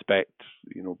really respect,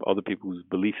 other people's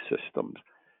belief systems.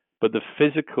 But the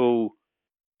physical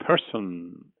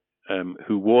person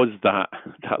who was that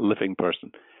living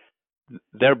person,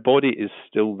 their body is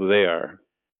still there.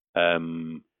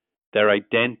 Their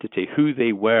identity, who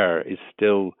they were, is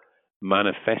still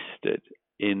manifested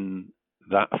in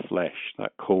that flesh,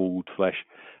 that cold flesh.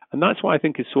 And that's why I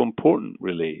think is so important,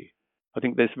 really. I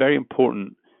think that's very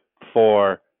important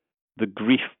for the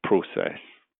grief process.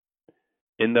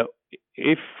 In that,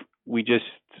 if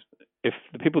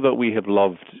the people that we have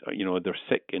loved, they're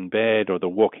sick in bed or they're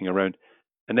walking around,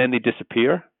 and then they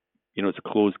disappear, it's a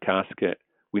closed casket,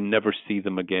 we never see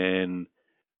them again,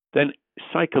 then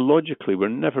psychologically we're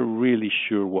never really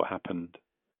sure what happened.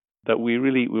 That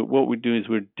what we do is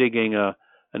we're digging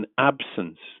an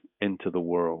absence into the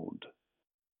world.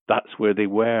 That's where they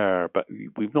were, but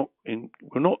we're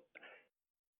not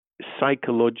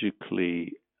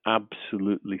psychologically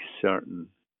absolutely certain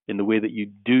in the way that you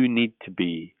do need to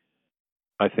be,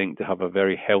 I think, to have a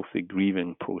very healthy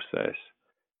grieving process.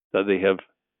 That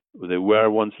they were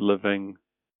once living,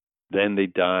 then they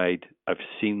died. I've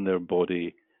seen their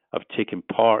body. I've taken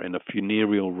part in a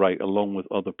funereal rite along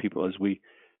with other people as we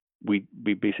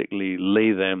basically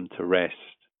lay them to rest,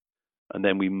 and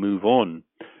then we move on.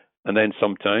 And then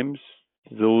sometimes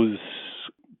those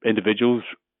individuals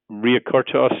reoccur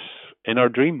to us in our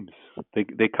dreams.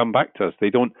 They come back to us. They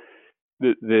don't.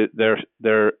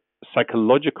 Their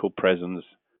psychological presence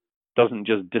doesn't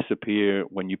just disappear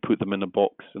when you put them in a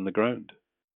box in the ground.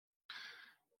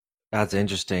 That's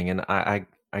interesting, and I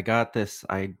got this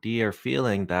idea or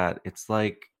feeling that it's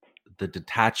like the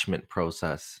detachment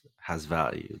process has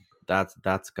value.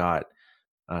 That's got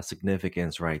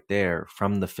significance right there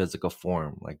from the physical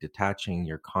form, like detaching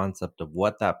your concept of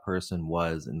what that person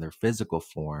was in their physical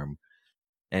form.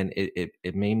 And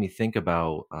it made me think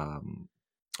about,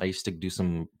 I used to do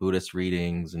some Buddhist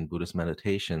readings and Buddhist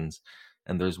meditations,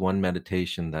 and there's one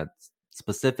meditation that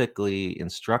specifically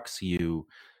instructs you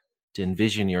to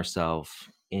envision yourself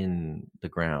in the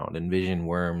ground, envision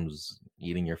worms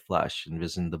eating your flesh,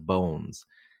 envision the bones.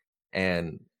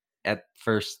 And at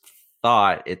first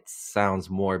thought, it sounds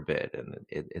morbid and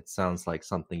it sounds like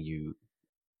something you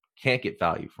can't get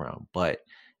value from. But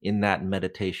in that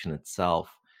meditation itself,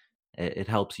 it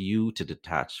helps you to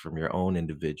detach from your own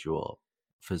individual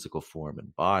physical form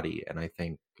and body. And I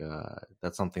think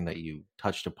that's something that you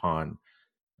touched upon,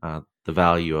 the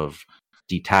value of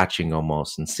detaching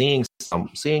almost and seeing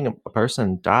a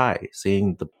person die,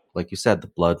 seeing like you said, the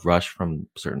blood rush from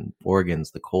certain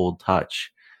organs, the cold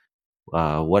touch,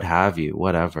 what have you,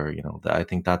 whatever, I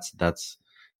think that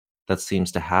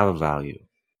seems to have a value.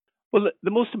 Well,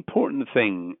 the most important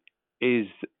thing is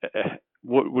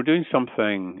we're doing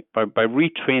something by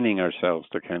retraining ourselves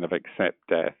to kind of accept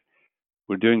death.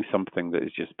 We're doing something that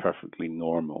is just perfectly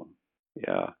normal.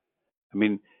 Yeah, I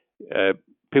mean,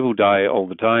 people die all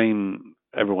the time.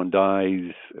 Everyone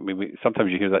dies. I mean,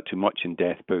 sometimes you hear that too much in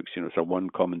death books. It's a one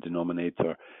common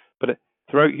denominator. But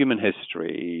throughout human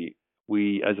history,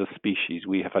 we, as a species,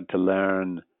 we have had to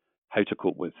learn how to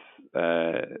cope with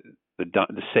the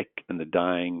sick and the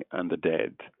dying and the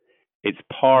dead. It's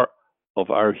part of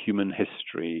our human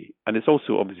history, and it's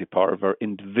also obviously part of our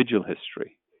individual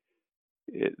history.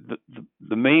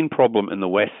 The main problem in the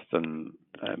Western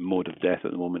mode of death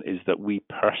at the moment is that we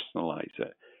personalize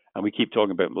it, and we keep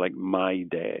talking about like my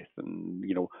death, and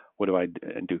what do I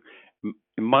do?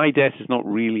 My death is not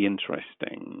really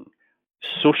interesting.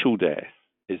 Social death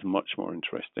is much more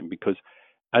interesting because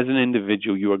as an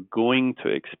individual, you are going to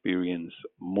experience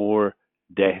more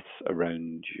deaths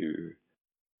around you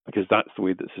because that's the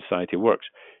way that society works.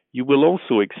 You will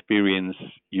also experience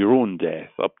your own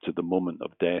death up to the moment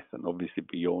of death, and obviously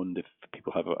beyond if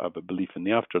people have a belief in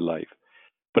the afterlife.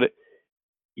 But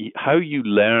how you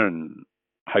learn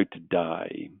how to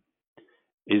die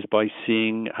is by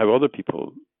seeing how other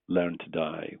people learn to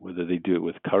die, whether they do it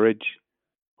with courage,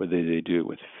 whether they do it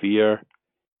with fear.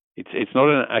 It's not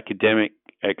an academic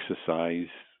exercise,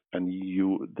 and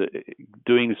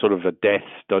doing sort of a death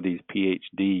studies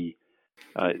PhD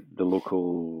at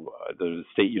the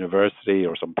state university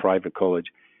or some private college,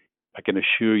 I can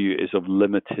assure you, is of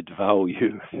limited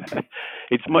value.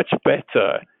 It's much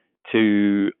better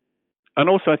and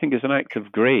also I think it's an act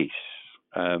of grace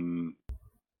to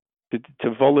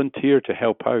volunteer to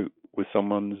help out with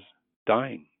someone's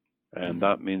dying, and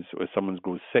that means if someone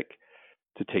goes sick,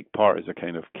 to take part as a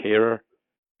kind of carer,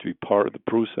 to be part of the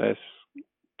process,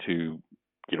 to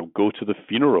go to the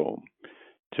funeral,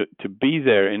 to be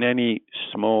there in any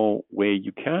small way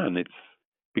you can. It's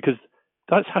because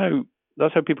that's how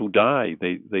people die.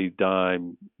 They die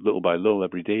little by little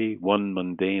every day, one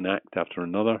mundane act after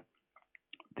another.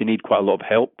 They need quite a lot of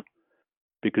help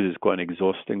because it's quite an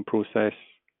exhausting process.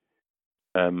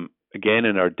 Again,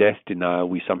 in our death denial,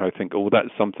 we somehow think, oh,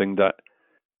 that's something that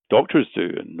doctors do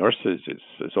and nurses.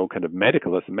 It's all kind of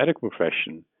medical. That's a medical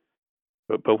profession.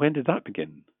 But when did that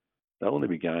begin? That only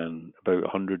began about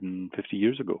 150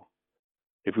 years ago.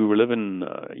 If we were living,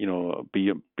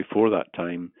 before that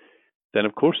time, then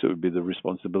of course it would be the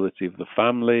responsibility of the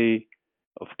family,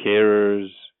 of carers.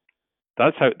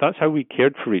 That's how we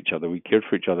cared for each other. We cared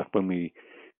for each other when we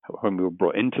were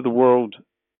brought into the world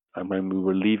and when we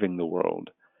were leaving the world.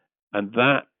 And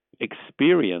that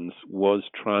experience was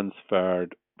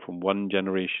transferred from one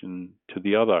generation to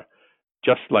the other,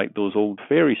 just like those old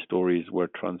fairy stories were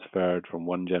transferred from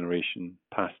one generation,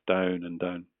 passed down and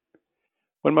down.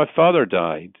 When my father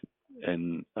died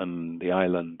on the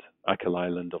island, Achill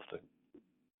Island, off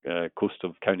the coast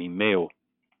of County Mayo,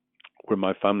 where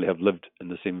my family have lived in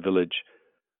the same village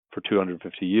for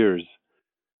 250 years,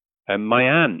 and my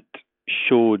aunt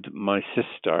showed my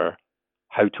sister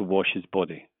how to wash his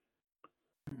body.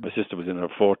 My sister was in her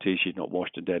 40s. She'd not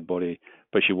washed a dead body,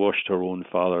 but she washed her own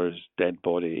father's dead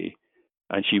body.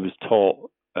 And she was taught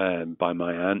by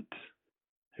my aunt,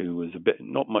 who was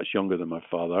not much younger than my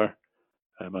father,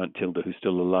 Aunt Tilda, who's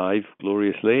still alive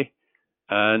gloriously.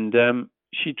 And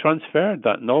she transferred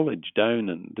that knowledge down,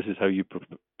 and this is how you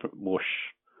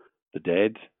wash the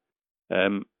dead.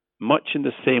 Much in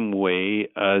the same way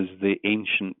as the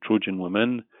ancient Trojan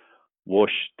women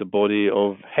washed the body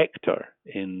of Hector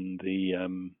in the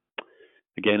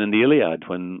Iliad,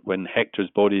 when Hector's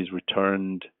body is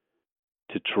returned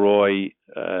to Troy,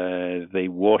 they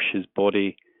wash his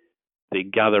body, they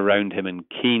gather around him in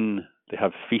Keen, they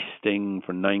have feasting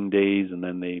for 9 days, and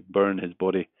then they burn his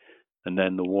body, and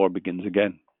then the war begins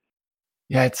again.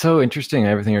 Yeah, it's so interesting,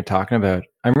 everything you're talking about.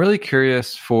 I'm really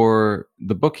curious for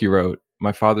the book you wrote,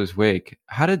 My Father's Wake.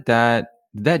 How did that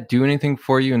do anything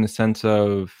for you in the sense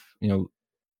of,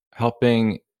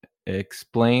 helping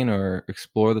explain or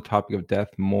explore the topic of death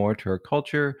more to our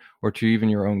culture, or to even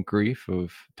your own grief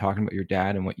of talking about your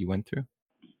dad and what you went through?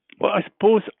 Well, I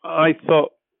suppose I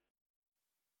thought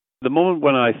the moment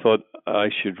when I thought I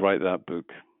should write that book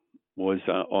was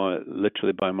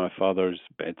literally by my father's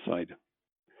bedside,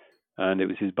 and it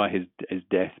was by his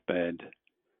deathbed,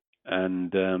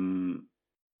 and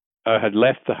I had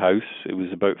left the house. It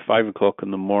was about 5 o'clock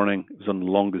in the morning. It was on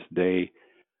the longest day.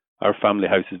 Our family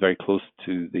house is very close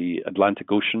to the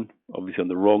Atlantic Ocean, obviously on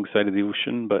the wrong side of the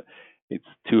ocean, but it's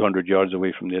 200 yards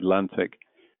away from the Atlantic.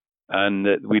 And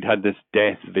we'd had this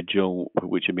death vigil,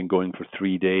 which had been going for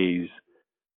 3 days.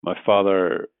 My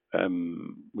father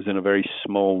was in a very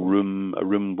small room, a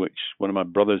room which one of my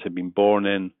brothers had been born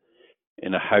in.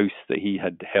 in a house that he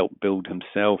had helped build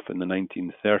himself in the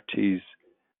 1930s.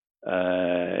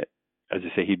 As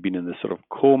I say, he'd been in this sort of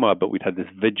coma, but we'd had this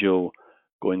vigil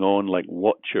going on like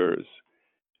watchers,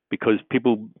 because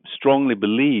people strongly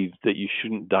believed that you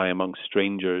shouldn't die among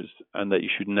strangers and that you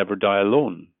should never die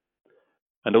alone.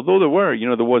 And although there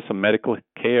was some medical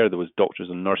care, there was doctors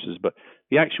and nurses, but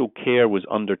the actual care was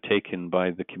undertaken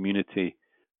by the community,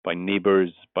 by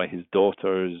neighbors, by his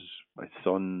daughters, by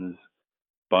sons,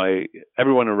 by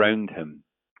everyone around him.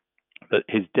 That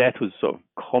his death was sort of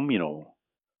communal.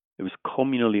 It was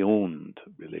communally owned,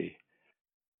 really.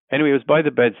 Anyway, it was by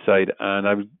the bedside, and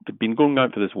I'd been going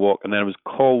out for this walk, and then I was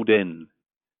called in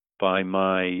by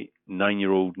my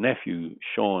 9-year-old nephew,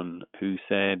 Sean, who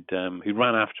said, who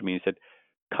ran after me and said,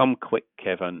 "Come quick,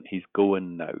 Kevin, he's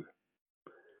going now."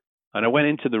 And I went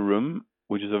into the room,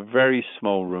 which is a very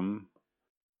small room,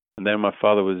 and then my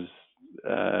father was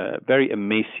very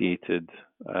emaciated.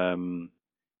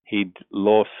 He'd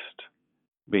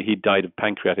died of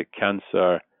pancreatic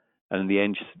cancer, and in the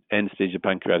end stage of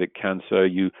pancreatic cancer,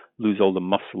 you lose all the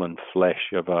muscle and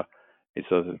flesh.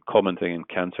 It's a common thing in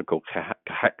cancer called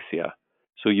cachexia.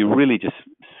 So you're really just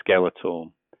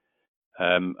skeletal.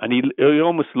 And he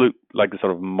almost looked like a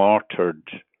sort of martyred,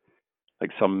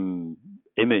 like some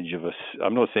image of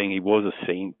I'm not saying he was a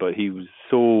saint, but he was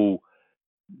so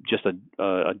just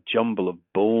a jumble of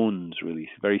bones, really,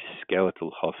 very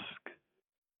skeletal husk.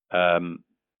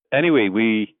 Anyway,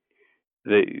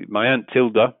 my Aunt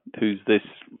Tilda,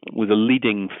 was a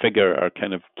leading figure, or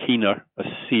kind of keener, a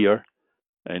seer,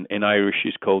 and in Irish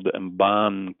she's called the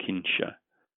Mban Cinnse,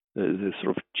 the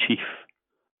sort of chief,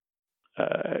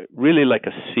 really like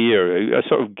a seer, a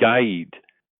sort of guide.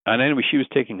 And anyway, she was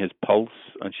taking his pulse,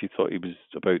 and she thought he was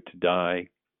about to die.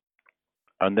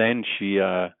 And then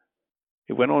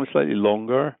it went on slightly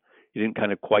longer. He didn't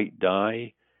kind of quite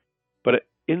die. But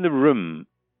in the room,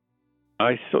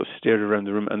 I sort of stared around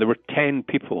the room, and there were 10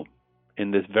 people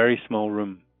in this very small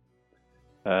room.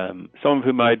 Some of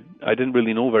whom I didn't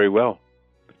really know very well.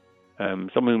 Some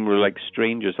of them were like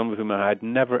strangers. Some of whom I had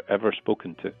never ever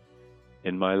spoken to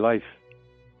in my life,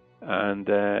 and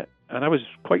I was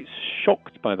quite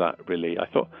shocked by that. Really, I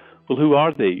thought, well, who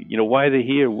are they? Why are they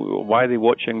here? Why are they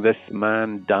watching this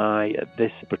man die at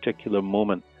this particular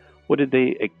moment? What did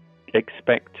they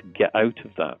expect to get out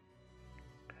of that?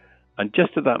 And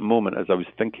just at that moment, as I was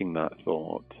thinking that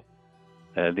thought,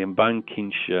 the Mban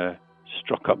Cinnse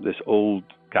struck up this old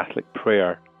Catholic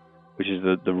prayer, which is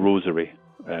the Rosary,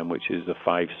 which is the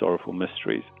 5 sorrowful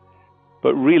mysteries.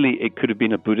 But really, it could have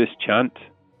been a Buddhist chant.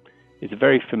 It's a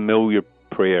very familiar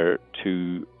prayer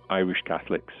to Irish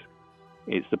Catholics.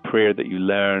 It's the prayer that you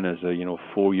learn as a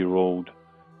 4-year-old.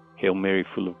 Hail Mary,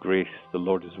 full of grace, the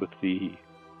Lord is with thee.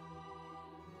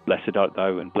 Blessed art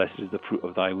thou, and blessed is the fruit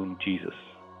of thy womb, Jesus.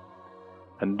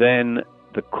 And then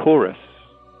the chorus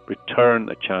return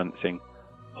the chant, saying,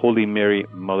 Holy Mary,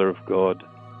 Mother of God,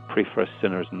 pray for us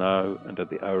sinners now and at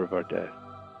the hour of our death.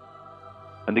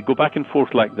 And they go back and forth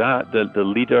like that, the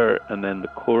leader and then the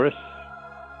chorus.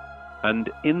 And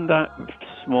in that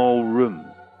small room,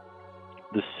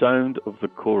 the sound of the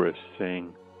chorus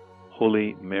saying,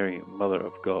 Holy Mary, Mother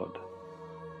of God,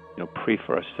 pray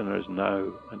for us sinners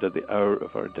now and at the hour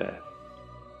of our death.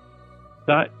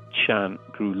 That chant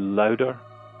grew louder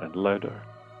and louder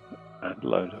and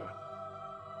louder,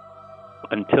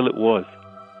 until it was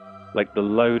like the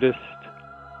loudest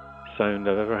sound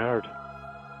I've ever heard.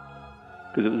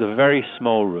 Because it was a very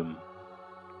small room,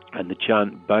 and the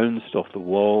chant bounced off the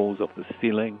walls, off the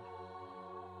ceiling.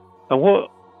 And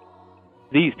what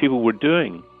these people were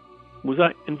doing was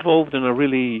that involved in a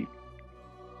really,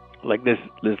 like this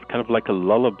kind of like a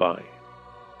lullaby.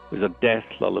 It was a death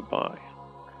lullaby.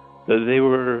 That they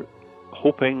were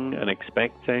hoping and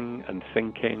expecting and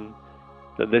thinking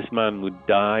that this man would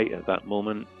die at that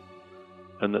moment,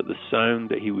 and that the sound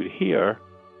that he would hear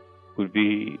would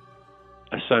be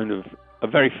a sound of a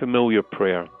very familiar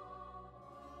prayer,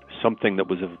 something that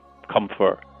was of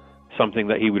comfort, something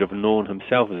that he would have known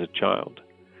himself as a child.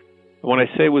 And when I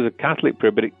say it was a Catholic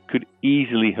prayer, but it could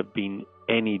easily have been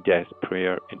any death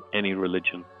prayer in any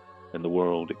religion in the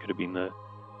world. It could have been a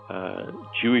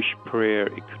Jewish prayer,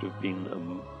 it could have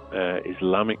been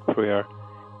Islamic prayer,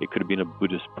 it could have been a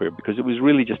Buddhist prayer, because it was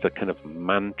really just a kind of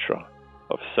mantra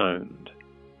of sound.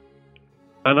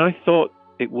 And I thought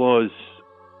it was,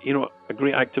 a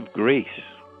great act of grace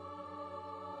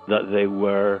that they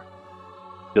were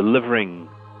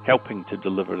helping to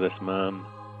deliver this man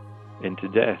into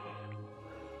death.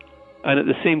 And at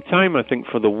the same time, I think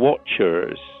for the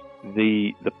watchers,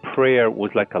 the prayer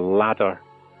was like a ladder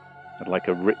and like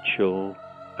a ritual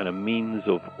and a means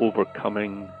of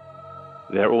overcoming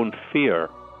their own fear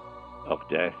of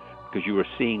death, because you were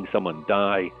seeing someone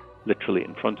die literally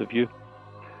in front of you.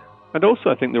 And also,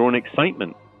 I think their own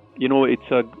excitement. You know, it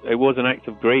was an act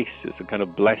of grace. It's a kind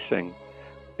of blessing.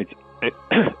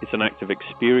 It's an act of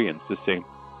experience to say,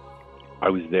 I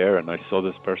was there and I saw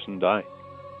this person die.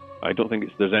 I don't think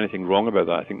there's anything wrong about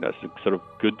that. I think that's a sort of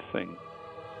good thing,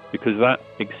 because that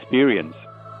experience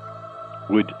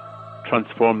would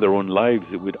transform their own lives.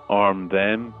 It would arm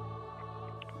them.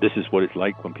 This is what it's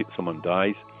like when someone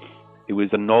dies. It was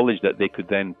a knowledge that they could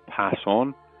then pass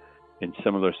on in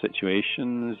similar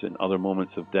situations, in other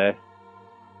moments of death.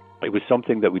 It was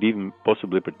something that would even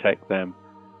possibly protect them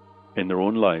in their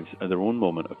own lives at their own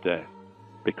moment of death,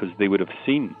 because they would have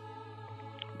seen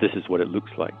this is what it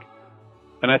looks like.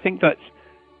 And I think that's,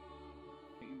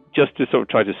 just to sort of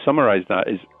try to summarize that,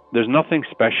 is there's nothing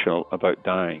special about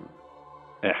dying.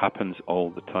 It happens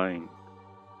all the time.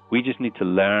 We just need to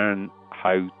learn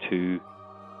how to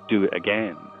do it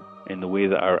again in the way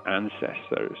that our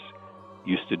ancestors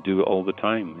used to do it all the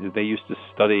time. They used to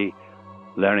study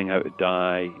learning how to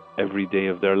die every day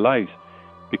of their lives,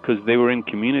 because they were in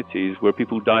communities where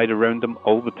people died around them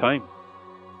all the time.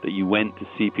 That you went to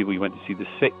see people, you went to see the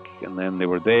sick, and then they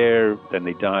were there, then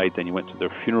they died, then you went to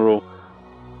their funeral,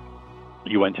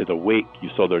 you went to their wake, you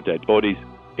saw their dead bodies.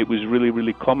 It was really,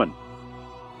 really common.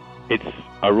 It's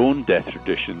our own death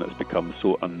tradition that's become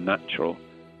so unnatural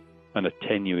and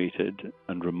attenuated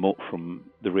and remote from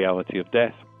the reality of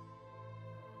death.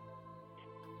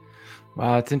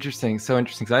 Wow, it's interesting. So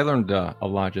interesting, because I learned a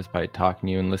lot just by talking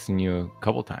to you and listening to you a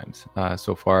couple times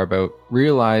so far, about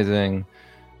realizing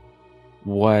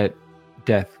what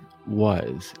death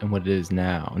was and what it is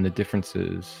now, and the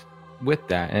differences with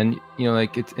that. And you know,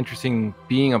 like, it's interesting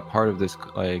being a part of this,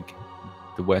 like,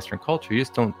 the Western culture. You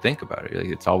just don't think about it. Like,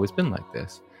 it's always been like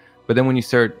this. But then when you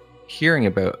start hearing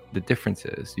about the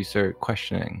differences, you start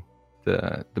questioning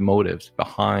the motives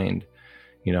behind,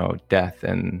 you know, death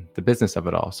and the business of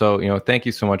it all. So, you know, thank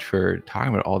you so much for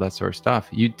talking about all that sort of stuff.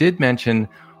 You did mention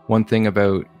one thing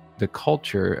about the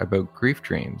culture, about grief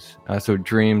dreams. So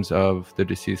dreams of the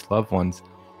deceased loved ones.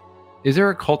 Is there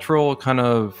a cultural kind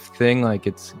of thing, like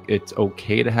it's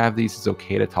okay to have these, it's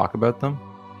okay to talk about them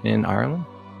in Ireland?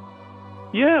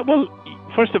 Yeah, well,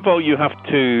 first of all, you have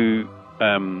to,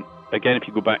 again, if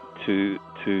you go back to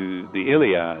the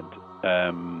Iliad,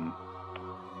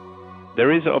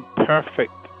 there is a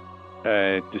perfect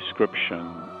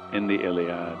description in the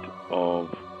Iliad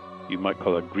of, you might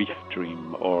call it a grief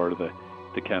dream, or the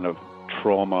kind of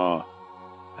trauma,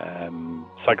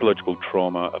 psychological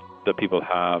trauma that people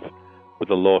have with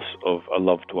the loss of a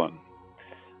loved one.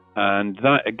 And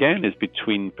that, again, is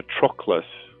between Patroclus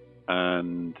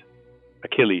and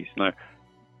Achilles. Now,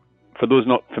 for those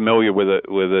not familiar with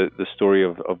the story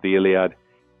of the Iliad,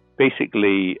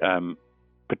 basically,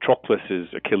 Patroclus is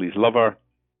Achilles' lover.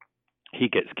 He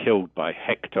gets killed by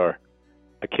Hector.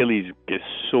 Achilles gets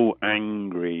so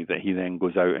angry that he then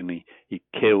goes out and he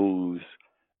kills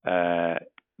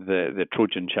the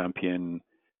Trojan champion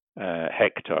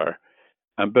Hector.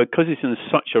 And because he's in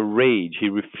such a rage, he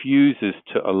refuses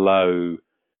to allow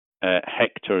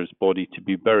Hector's body to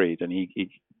be buried, and he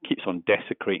keeps on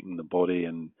desecrating the body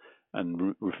and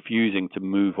refusing to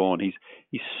move on.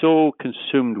 He's so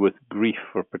consumed with grief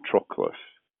for Patroclus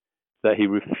that he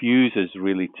refuses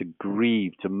really to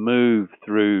grieve, to move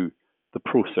through the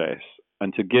process,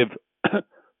 and to give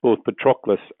both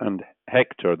Patroclus and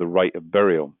Hector the right of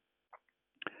burial.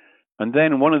 And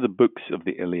then in one of the books of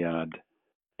the Iliad,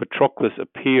 Patroclus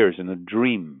appears in a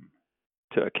dream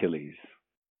to Achilles.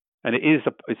 And it's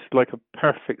like a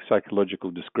perfect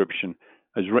psychological description,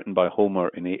 as written by Homer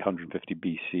in 850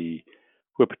 BC,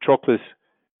 where Patroclus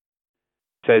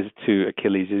says to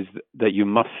Achilles is that you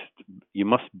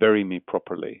must bury me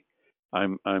properly.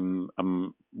 I'm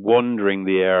wandering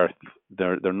the earth.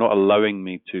 They're not allowing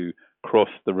me to cross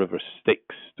the river Styx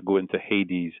to go into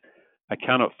Hades. I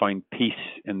cannot find peace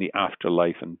in the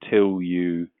afterlife until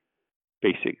you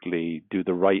basically give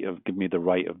me the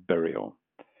right of burial.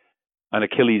 And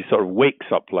Achilles sort of wakes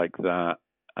up like that,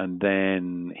 and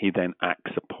then he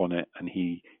acts upon it, and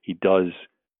he does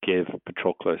give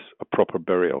Patroclus a proper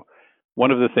burial.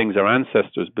 One of the things our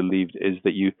ancestors believed is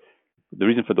that the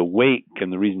reason for the wake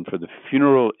and the reason for the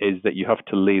funeral is that you have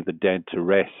to lay the dead to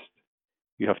rest.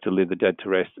 You have to lay the dead to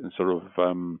rest and sort of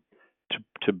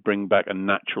to bring back a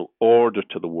natural order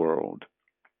to the world.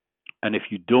 And if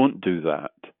you don't do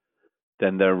that,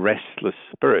 then their restless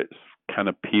spirits can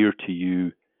appear to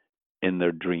you in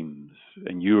their dreams,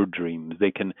 in your dreams.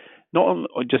 They can not only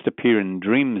just appear in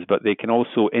dreams, but they can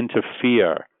also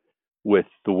interfere with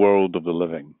the world of the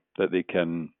living, that they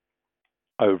can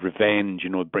out of revenge,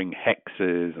 bring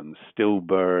hexes and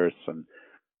stillbirths, and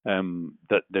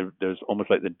that there's almost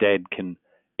like the dead can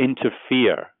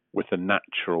interfere with the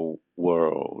natural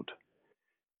world.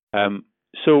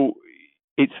 So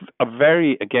it's a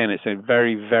very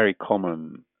very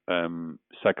common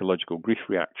psychological grief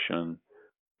reaction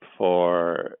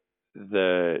for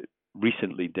the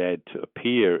recently dead to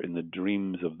appear in the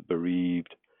dreams of the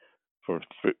bereaved for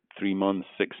 3 months,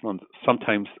 6 months,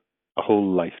 sometimes a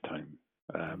whole lifetime.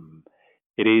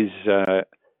 It is.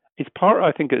 It's part.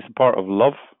 I think it's a part of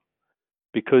love,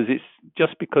 because it's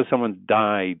just because someone's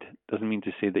died doesn't mean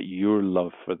to say that your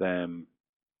love for them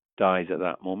dies at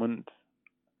that moment.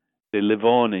 They live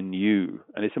on in you,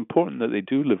 and it's important that they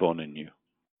do live on in you.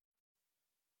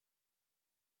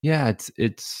 Yeah,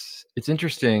 it's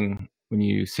interesting when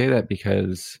you say that,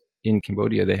 because in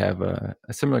Cambodia they have a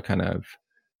similar kind of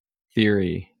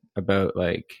theory about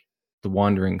like the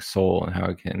wandering soul and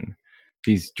how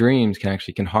these dreams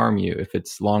can harm you if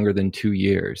it's longer than 2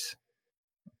 years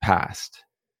past.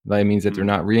 That means that they're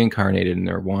not reincarnated and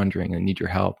they're wandering and need your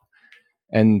help.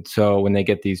 And so when they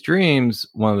get these dreams,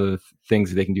 one of the things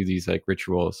that they can do, these like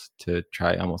rituals to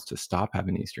try almost to stop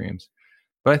having these dreams.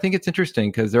 But I think it's interesting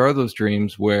because there are those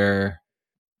dreams where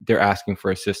they're asking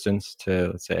for assistance to,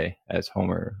 let's say, as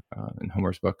Homer in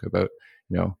Homer's book about,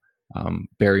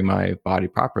 bury my body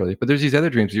properly. But there's these other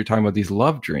dreams. You're talking about these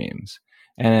love dreams.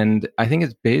 And I think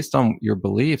it's based on your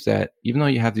belief that even though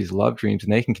you have these love dreams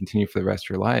and they can continue for the rest of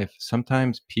your life,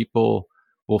 sometimes people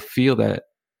will feel that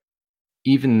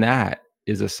even that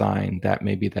is a sign that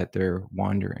maybe that they're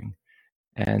wandering.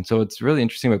 And so it's really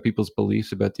interesting about people's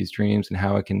beliefs about these dreams and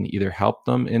how it can either help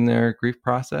them in their grief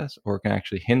process or it can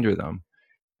actually hinder them,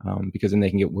 because then they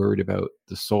can get worried about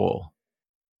the soul.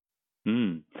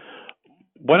 When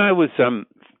I was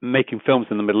making films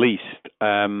in the Middle East,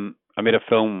 I made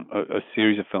a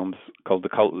series of films called The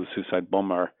Cult of the Suicide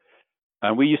Bomber.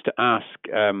 And we used to ask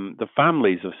the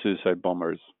families of suicide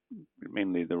bombers,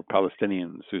 mainly they were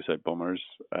Palestinian suicide bombers,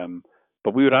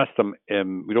 but we would ask them,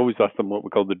 we'd always ask them what we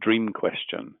call the dream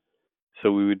question.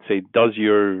 So we would say, does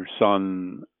your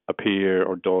son appear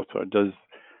or daughter,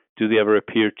 do they ever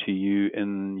appear to you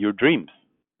in your dreams?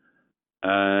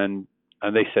 And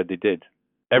they said they did.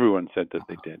 Everyone said that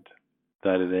they did.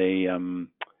 That they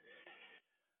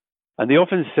and they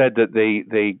often said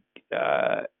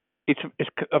that it's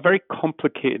a very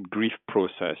complicated grief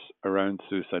process around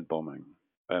suicide bombing.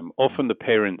 Often the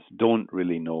parents don't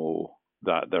really know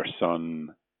that their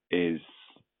son is,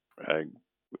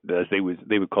 as they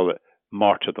would call it,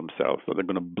 martyr themselves, that they're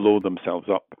going to blow themselves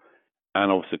up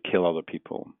and also kill other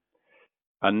people.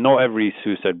 And not every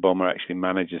suicide bomber actually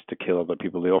manages to kill other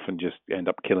people. They often just end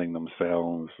up killing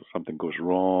themselves. Something goes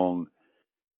wrong.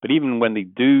 But even when they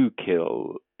do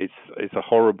kill, it's a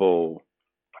horrible.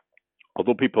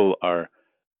 Although people are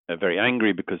very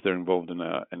angry because they're involved in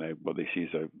a what they see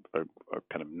as a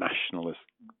kind of nationalist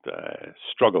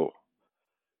struggle.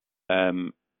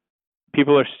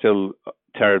 People are still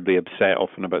terribly upset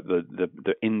often about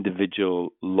the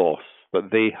individual loss, that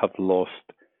they have lost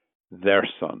their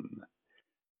son.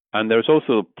 And there's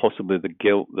also possibly the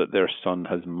guilt that their son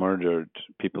has murdered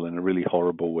people in a really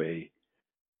horrible way,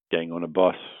 getting on a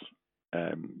bus,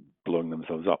 blowing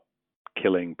themselves up,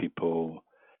 killing people.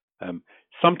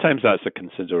 Sometimes that's a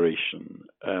consideration.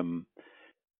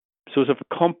 So it's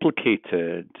a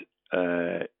complicated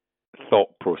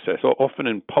thought process. Often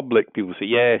in public, people say,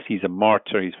 yes, he's a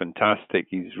martyr, he's fantastic,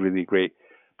 he's really great.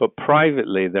 But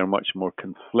privately, they're much more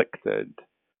conflicted.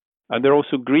 And they're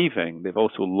also grieving. They've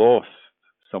also lost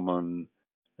someone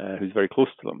who's very close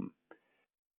to them.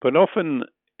 But often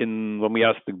when we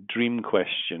ask the dream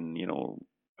question,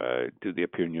 do they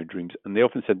appear in your dreams? And they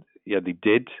often said, yeah, they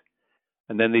did.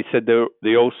 And then they said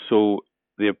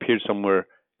they appeared somewhere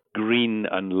green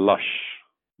and lush.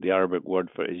 The Arabic word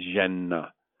for it is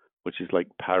Jannah, which is like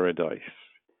paradise.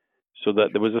 So that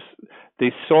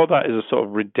they saw that as a sort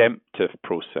of redemptive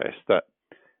process, that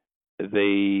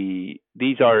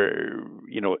these are,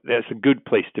 that's a good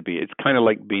place to be. It's kind of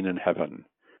like being in heaven.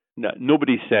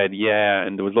 Nobody said, yeah,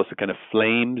 and there was lots of kind of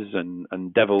flames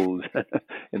and devils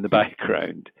in the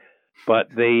background, but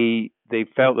they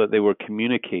felt that they were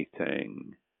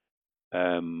communicating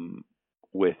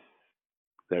with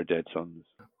their dead sons.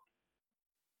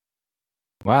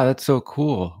 Wow, that's so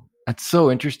cool. That's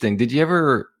so interesting. Did you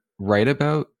ever write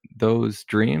about those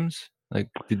dreams? Like,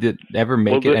 did it ever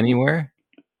make it anywhere?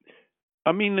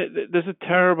 I mean, there's a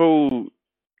terrible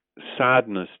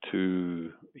sadness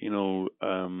to,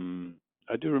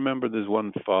 I do remember there's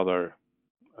one father,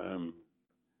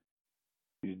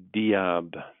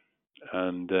 Diab,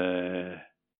 and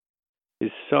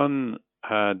his son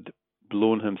had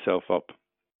blown himself up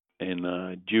in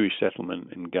a Jewish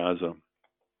settlement in Gaza.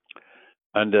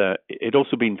 And it'd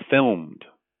also been filmed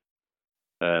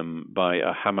by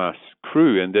a Hamas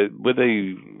crew, and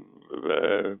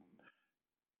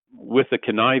with the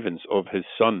connivance of his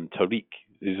son Tariq.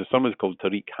 His son was called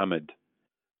Tariq Hamid,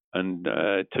 and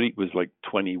Tariq was like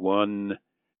 21,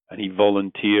 and he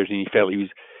volunteered, and he felt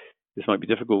this might be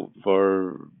difficult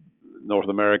for North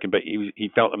American, but he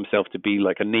felt himself to be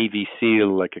like a Navy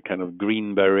SEAL, like a kind of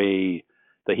Green Beret,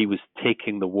 that he was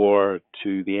taking the war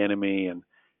to the enemy. And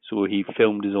so he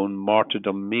filmed his own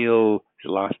martyrdom meal, his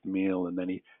last meal, and then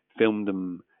he filmed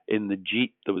him in the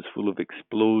Jeep that was full of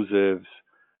explosives.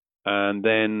 And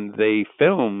then they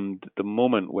filmed the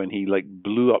moment when he like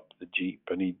blew up the Jeep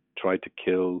and he tried to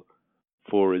kill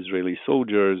 4 Israeli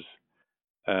soldiers.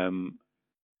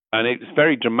 And it's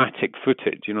very dramatic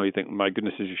footage. You know, you think, my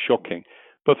goodness, this is shocking.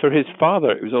 But for his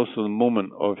father, it was also the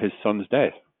moment of his son's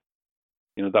death.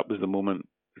 You know, that was the moment,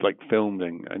 like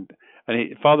filming. And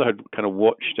his father had kind of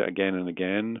watched it again and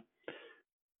again.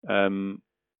 And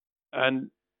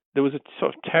there was a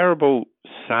sort of terrible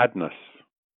sadness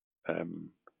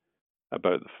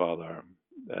about the father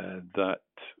that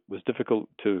was difficult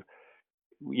to,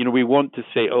 you know, we want to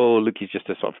say, oh, look, he's just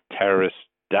a sort of terrorist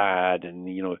dad, and,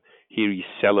 you know, here he's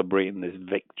celebrating this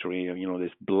victory, you know,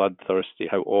 this bloodthirsty,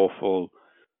 how awful.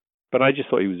 But I just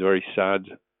thought he was very sad,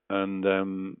 and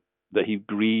that he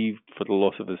grieved for the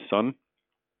loss of his son.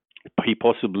 He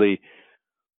possibly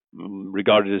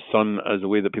regarded his son as a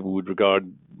way that people would regard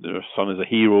their son as a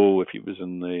hero if he was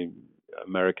in the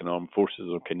American Armed Forces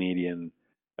or Canadian.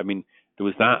 I mean, there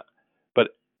was that. But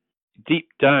deep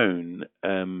down,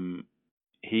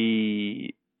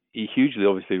 he hugely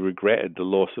obviously regretted the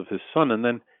loss of his son. And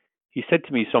then he said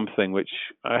to me something which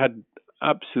I had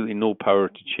absolutely no power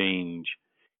to change.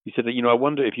 He said, you know, I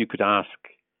wonder if you could ask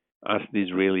the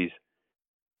Israelis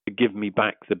to give me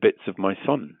back the bits of my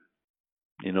son,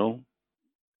 you know?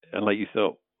 And like you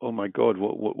thought, oh my God,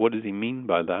 what does he mean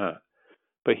by that?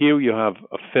 But here you have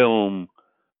a film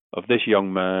of this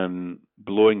young man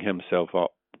blowing himself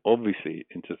up, obviously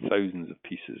into thousands of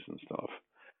pieces and stuff.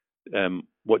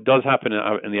 What does happen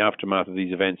in the aftermath of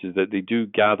these events is that they do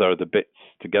gather the bits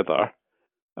together,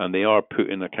 and they are put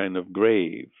in a kind of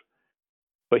grave.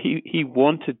 But he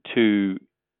wanted to,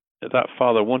 that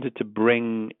father wanted to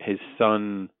bring his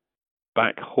son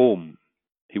back home.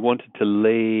 He wanted to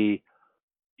lay,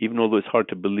 even though it's hard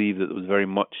to believe that there was very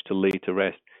much to lay to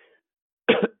rest,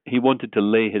 he wanted to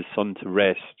lay his son to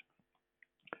rest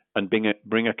and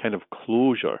bring a kind of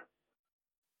closure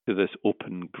to this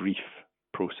open grief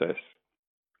process.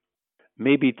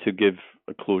 Maybe to give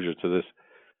a closure to this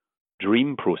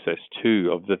dream process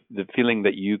too, of the feeling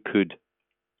that you could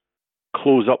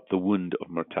close up the wound of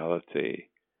mortality.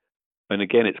 And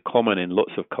again, it's common in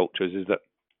lots of cultures, is that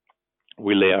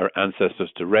we lay our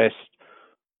ancestors to rest,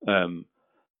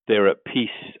 they're at peace,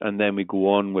 and then we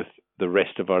go on with the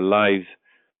rest of our lives.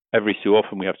 Every so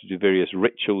often we have to do various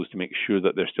rituals to make sure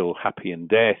that they're still happy in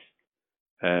death,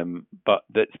 but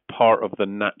that's part of the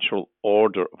natural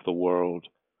order of the world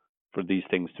for these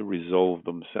things to resolve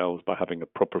themselves by having a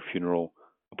proper funeral,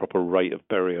 a proper rite of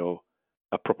burial,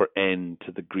 a proper end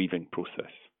to the grieving process.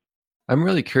 I'm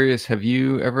really curious, have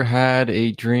you ever had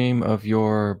a dream of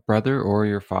your brother or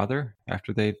your father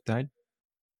after they've died?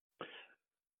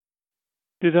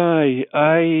 Did I?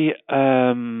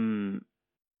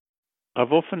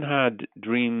 I've often had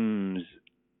dreams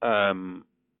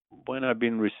when I've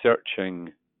been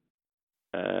researching,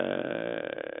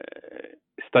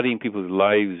 studying people's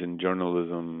lives in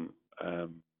journalism,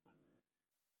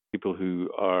 people who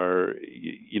are,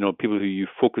 people who you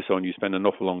focus on, you spend an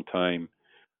awful long time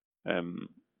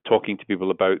talking to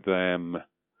people about them.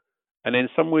 And in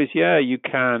some ways, yeah, you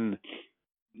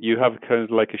have kind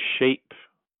of like a shape.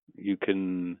 You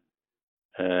can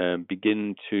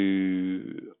begin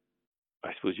to,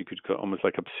 I suppose you could almost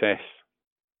like obsess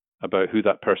about who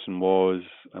that person was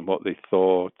and what they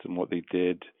thought and what they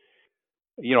did.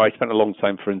 You know, I spent a long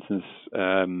time, for instance,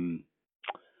 I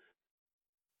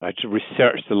had to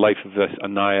research the life of this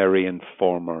Anaya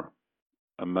informer,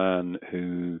 a man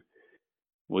who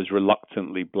was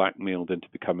reluctantly blackmailed into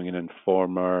becoming an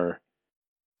informer.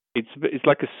 It's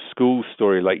like a school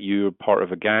story, like you're part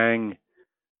of a gang,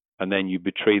 and then you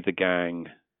betray the gang,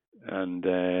 and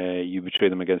you betray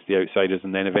them against the outsiders,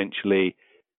 and then eventually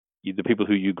the people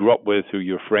who you grew up with, who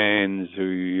your friends, who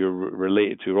you're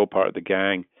related to, are all part of the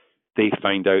gang. They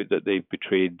find out that they've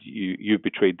betrayed you, you've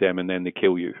betrayed them, and then they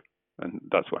kill you. And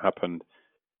that's what happened.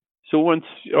 So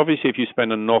obviously, if you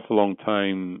spend an awful long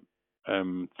time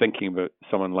thinking about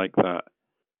someone like that,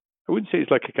 I wouldn't say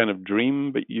it's like a kind of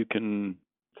dream, but you can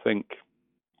think,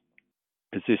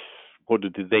 is this, what do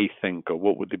they think, or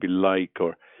what would they be like,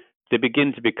 or they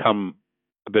begin to become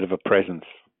a bit of a presence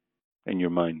in your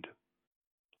mind.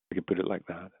 I could put it like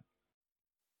that.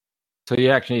 So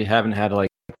you actually haven't had like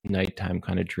nighttime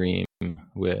kind of dream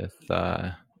with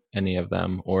any of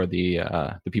them or the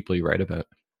people you write about?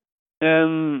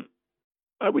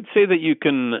 I would say that you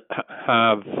can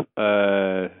have,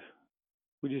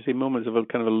 would you say, moments of a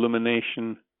kind of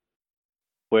illumination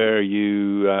where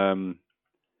you,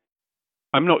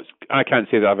 I can't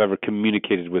say that I've ever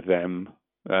communicated with them.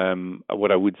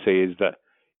 What I would say is that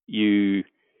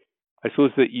I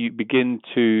suppose that you begin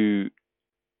to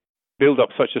build up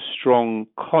such a strong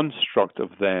construct of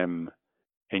them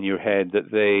in your head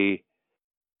that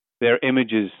their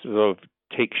images sort of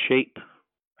take shape,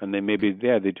 and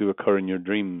they do occur in your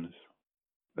dreams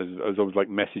as almost like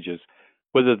messages.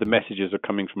 Whether the messages are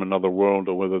coming from another world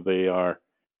or whether they are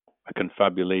a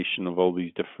confabulation of all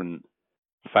these different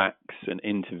facts and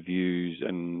interviews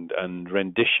and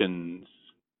renditions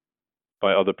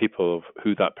by other people of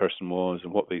who that person was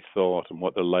and what they thought and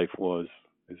what their life was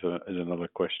is another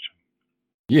question.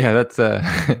 Yeah, that's a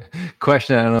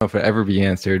question I don't know if it'll ever be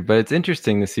answered, but it's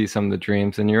interesting to see some of the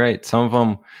dreams. And you're right, some of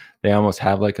them, they almost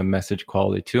have like a message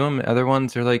quality to them. Other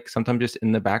ones are like sometimes just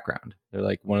in the background. They're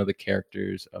like one of the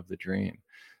characters of the dream.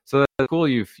 So that's cool.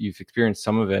 You've experienced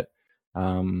some of it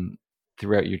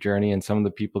throughout your journey, and some of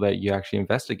the people that you actually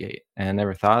investigate. And I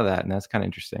never thought of that. And that's kind of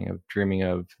interesting, of dreaming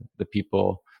of the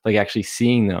people, like actually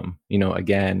seeing them,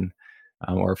 again,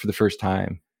 or for the first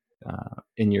time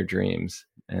in your dreams.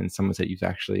 And someone that you've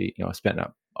actually, spent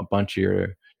a bunch of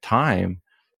your time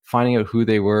finding out who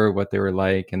they were, what they were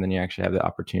like, and then you actually have the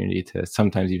opportunity to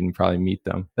sometimes even probably meet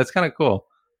them. That's kind of cool.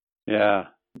 Yeah.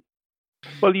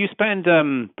 Well, you spend,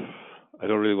 I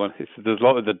don't really want, there's a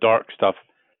lot of the dark stuff,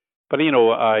 but maybe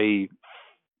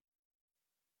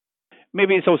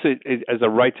it's also, as a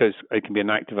writer, it can be an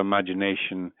act of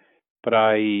imagination, but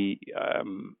I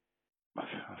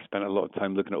spent a lot of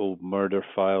time looking at old murder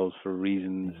files for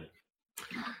reasons.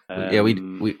 Yeah,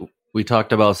 we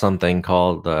talked about something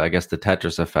called, I guess, the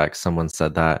Tetris effect. Someone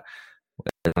said that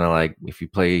kind of like if you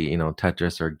play,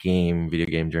 Tetris or video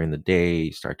game during the day,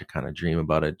 you start to kind of dream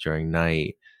about it during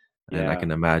night. And I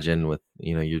can imagine with,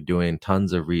 you're doing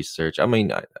tons of research. I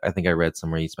mean, I think I read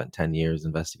somewhere you spent 10 years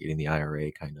investigating the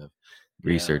IRA, kind of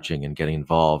researching and getting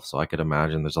involved. So I could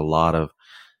imagine there's a lot of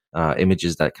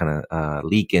images that kind of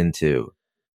leak into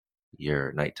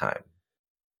your nighttime.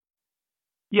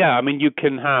 Yeah, I mean, you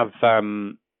can have. I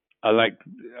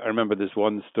remember this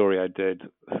one story I did,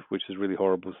 which is a really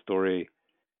horrible story.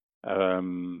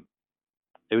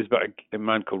 It was about a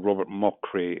man called Robert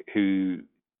Mockery who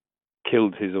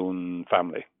killed his own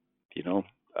family,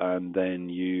 and then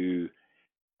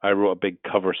I wrote a big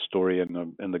cover story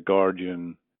in the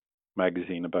Guardian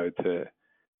magazine about it,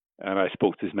 and I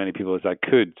spoke to as many people as I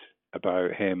could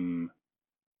about him.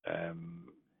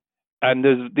 And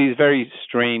there's these very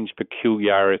strange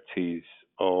peculiarities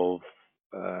of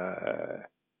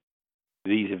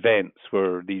these events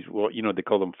where they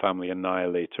call them family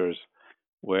annihilators,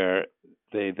 where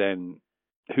they then,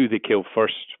 who they kill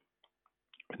first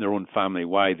in their own family,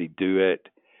 why they do it,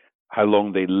 how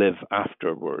long they live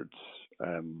afterwards,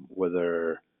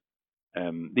 whether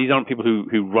these aren't people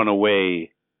who run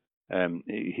away.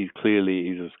 He's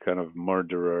this kind of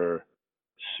murderer,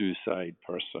 suicide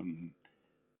person,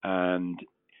 and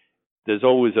there's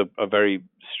always a very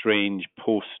strange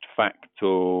post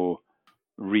facto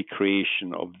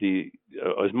recreation of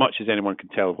as much as anyone can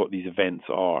tell, what these events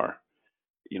are.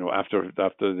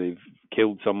 After they've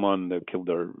killed someone, they've killed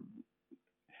their.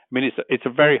 I mean, it's a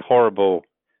very horrible.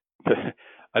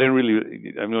 I'm really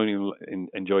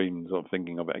enjoying sort of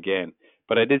thinking of it again,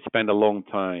 but I did spend a long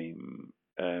time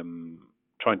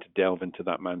trying to delve into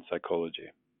that man's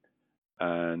psychology,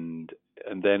 and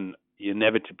then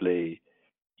inevitably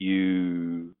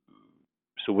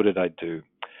so what did I do?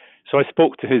 So I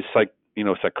spoke to his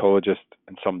psychologist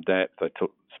in some depth. I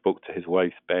spoke to his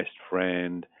wife's best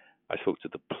friend. I spoke to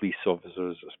the police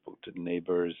officers. I spoke to the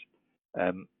neighbors,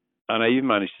 and I even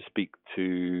managed to speak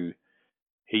to.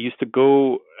 He used to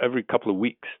go every couple of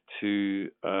weeks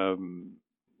to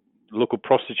local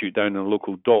prostitute down in the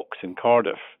local docks in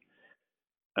Cardiff,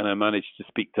 and I managed to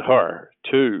speak to her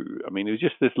too. I mean, it was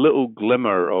just this little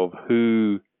glimmer of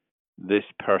who this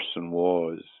person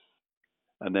was,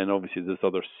 and then obviously this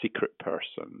other secret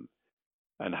person,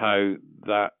 and how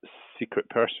that secret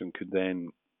person could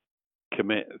then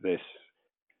commit this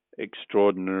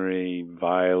extraordinary,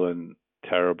 violent,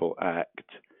 terrible act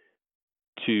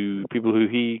to people who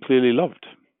he clearly loved.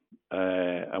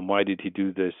 And why did he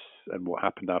do this, and what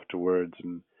happened afterwards,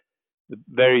 and the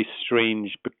very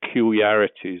strange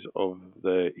peculiarities of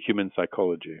the human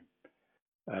psychology.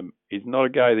 He's not a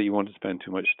guy that you want to spend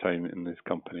too much time in this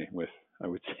company with. I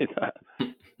would say that. I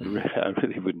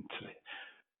really wouldn't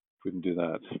do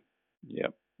that. Yeah.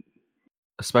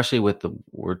 Especially with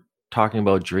we're talking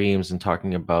about dreams and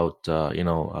talking about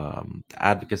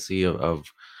advocacy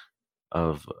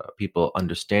of people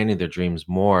understanding their dreams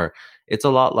more. It's a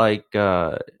lot like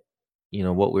what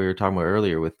we were talking about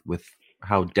earlier with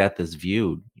how death is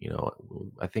viewed.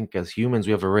 I think as humans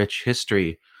we have a rich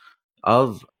history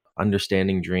of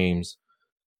understanding dreams,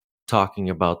 talking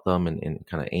about them in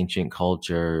kind of ancient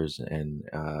cultures, and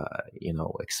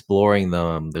exploring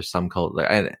them. There's some culture,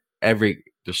 and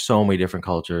there's so many different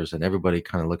cultures, and everybody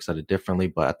kind of looks at it differently,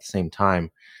 but at the same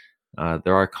time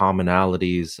there are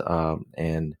commonalities,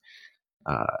 and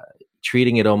uh,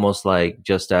 treating it almost like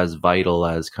just as vital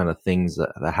as kind of things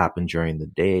that happen during the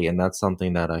day. And that's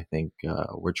something that I think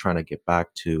we're trying to get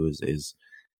back to, is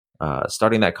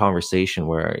starting that conversation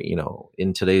where,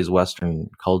 in today's Western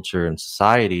culture and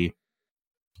society,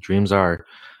 dreams are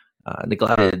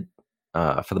neglected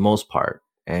for the most part,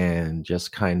 and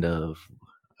just kind of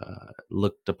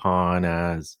looked upon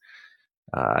as,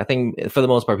 I think for the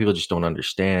most part, people just don't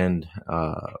understand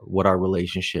what our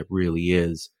relationship really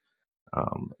is,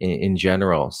 in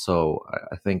general. So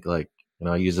I think, like,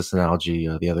 I used this analogy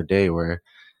the other day where,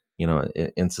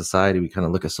 in society, we kind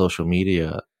of look at social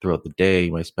media throughout the day.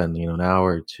 You might spend, an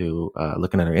hour or two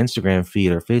looking at our Instagram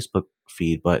feed or Facebook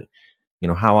feed, but,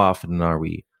 how often are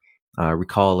we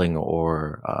recalling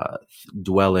or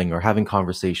dwelling or having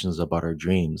conversations about our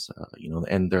dreams?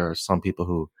 And there are some people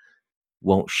who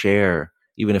won't share,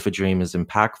 even if a dream is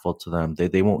impactful to them.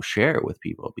 They won't share it with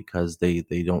people because they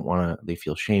don't want to, they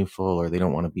feel shameful, or they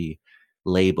don't want to be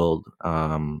labeled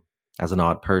as an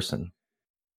odd person.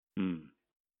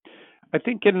 I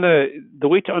think in the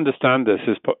way to understand this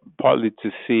is partly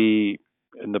to see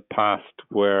in the past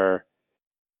where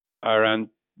our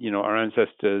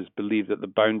ancestors believed that the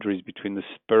boundaries between the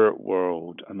spirit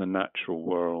world and the natural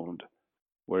world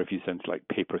were, if you sense, like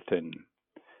paper thin,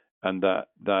 and that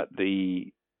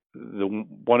the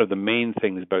one of the main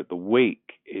things about the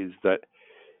wake is that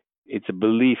it's a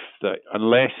belief that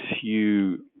unless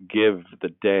you give the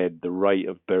dead the right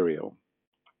of burial,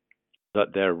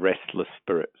 that their restless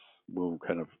spirits will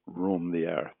kind of roam the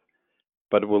earth,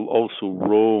 but it will also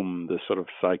roam the sort of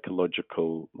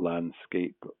psychological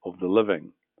landscape of the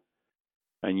living.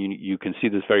 And you can see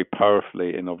this very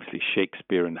powerfully in, obviously,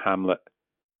 Shakespeare and Hamlet,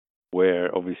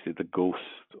 where obviously the ghost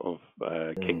of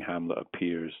King Hamlet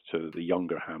appears to the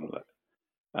younger Hamlet,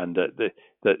 and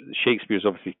that Shakespeare is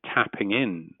obviously tapping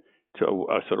in to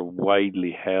a sort of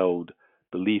widely held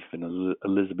belief in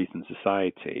Elizabethan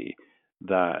society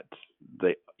that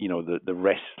the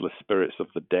restless spirits of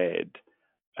the dead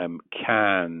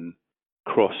can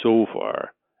cross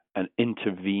over and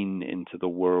intervene into the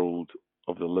world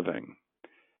of the living.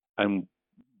 And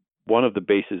one of the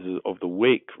bases of the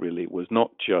wake really was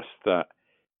not just that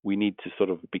we need to sort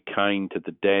of be kind to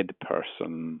the dead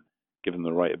person, give them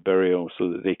the right of burial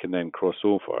so that they can then cross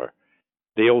over.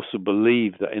 They also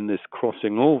believe that in this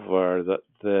crossing over, that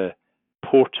the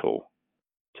portal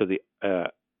to the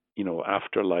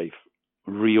afterlife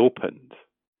reopened,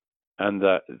 and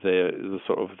that the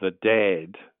sort of the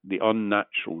dead, the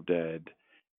unnatural dead,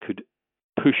 could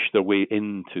push their way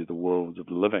into the worlds of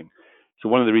the living. So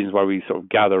one of the reasons why we sort of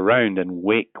gather around and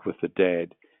wake with the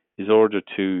dead is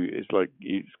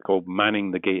it's called manning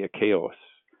the gate of chaos,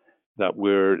 that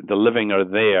the living are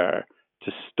there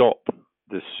to stop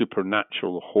the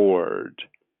supernatural horde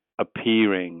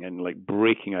appearing and like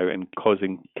breaking out and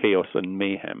causing chaos and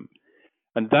mayhem.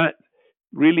 And that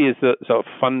really is the sort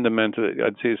of fundamental,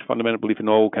 I'd say, is fundamental belief in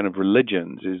all kind of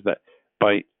religions, is that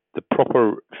by the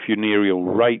proper funereal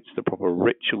rites, the proper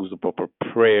rituals, the proper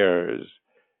prayers,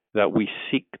 that we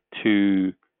seek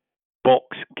to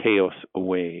box chaos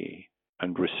away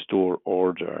and restore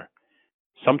order.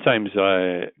 Sometimes,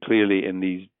 clearly, in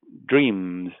these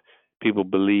dreams, people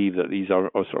believe that these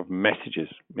are sort of messages.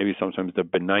 Maybe sometimes they're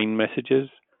benign messages,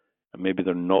 and maybe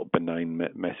they're not benign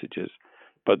messages.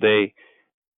 But they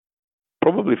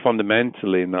probably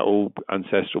fundamentally, in that old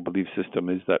ancestral belief system,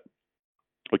 is that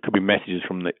it could be messages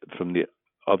from the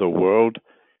other world,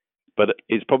 but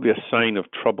it's probably a sign of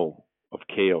trouble, of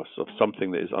chaos, of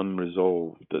something that is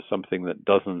unresolved, that something that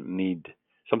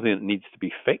needs to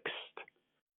be fixed,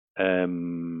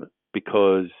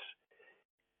 because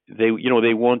they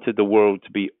wanted the world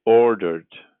to be ordered.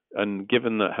 And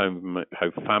given that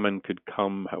how famine could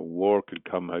come, how war could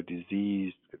come, how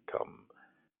disease could come,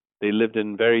 they lived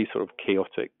in very sort of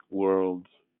chaotic worlds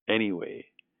anyway.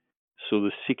 So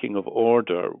the seeking of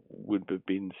order would have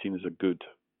been seen as a good.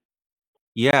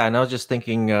 Yeah, and I was just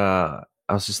thinking. About,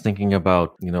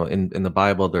 in the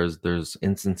Bible, there's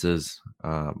instances,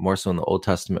 more so in the Old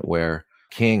Testament, where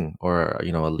king or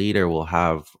a leader will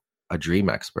have a dream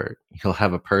expert. He'll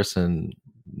have a person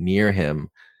near him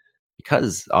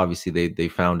because obviously they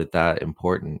found it that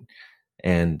important.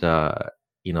 And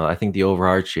I think the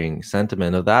overarching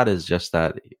sentiment of that is just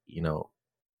that,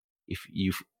 if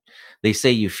you they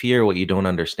say you fear what you don't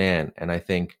understand. And I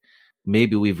think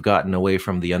maybe we've gotten away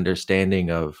from the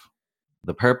understanding of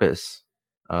the purpose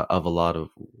of a lot of,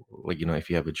 like, if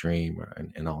you have a dream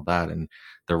and all that, and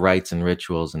the rites and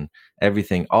rituals and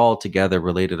everything all together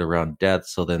related around death.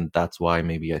 So then that's why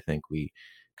maybe I think we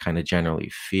kind of generally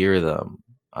fear them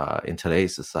in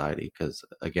today's society. Because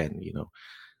again,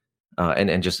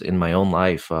 and just in my own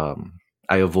life, I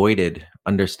avoided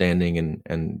understanding and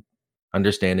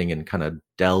kind of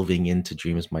delving into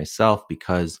dreams myself,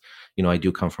 because I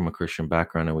do come from a Christian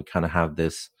background, and we kind of have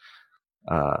this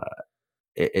uh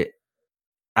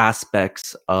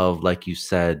aspects of, like you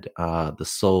said, the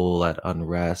soul at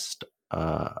unrest,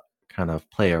 kind of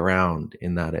play around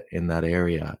in that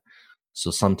area.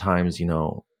 So sometimes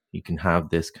you can have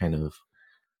this kind of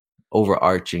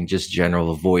overarching, just general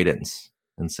avoidance,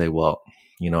 and say, well,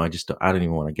 I don't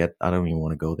even want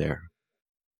to go there.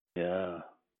 Yeah,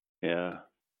 yeah.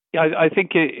 Yeah, I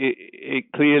think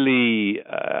it clearly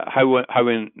how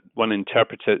one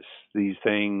interprets these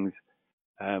things,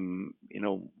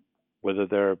 whether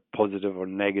they're positive or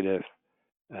negative,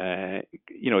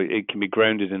 it can be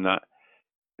grounded in that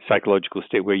psychological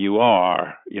state where you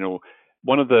are.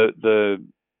 One of the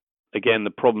again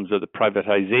the problems are the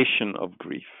privatization of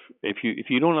grief. If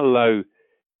you don't allow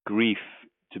grief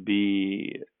to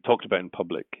be talked about in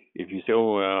public, if you say,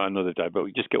 "Oh, I know they died, but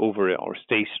we just get over it," or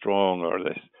 "Stay strong," or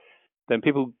this, then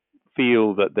people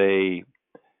feel that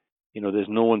there's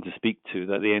no one to speak to,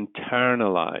 that they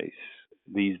internalize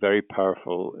these very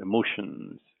powerful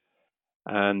emotions.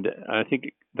 And I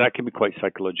think that can be quite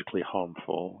psychologically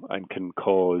harmful and can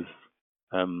cause,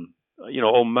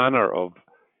 all manner of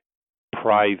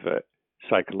private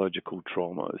psychological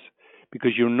traumas,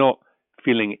 because you're not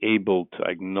feeling able to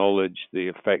acknowledge the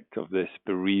effect of this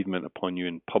bereavement upon you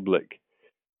in public.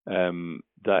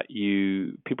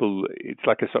 It's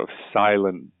like a sort of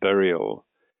silent burial.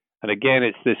 And again,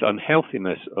 it's this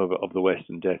unhealthiness of the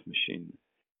Western death machine.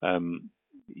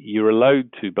 You're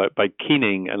allowed to, by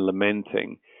keening and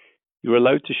lamenting, you're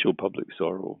allowed to show public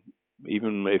sorrow.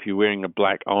 Even if you're wearing a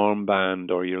black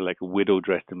armband or you're like a widow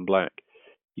dressed in black,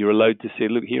 you're allowed to say,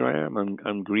 "Look, here I am.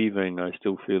 I'm grieving. I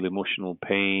still feel emotional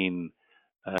pain.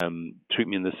 Treat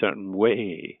me in a certain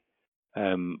way."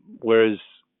 Whereas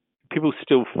people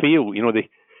still feel,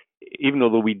 even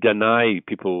though we deny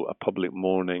people a public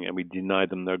mourning and we deny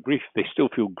them their grief, they still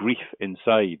feel grief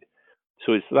inside.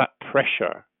 So it's that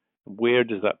pressure. Where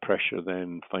does that pressure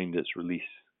then find its release?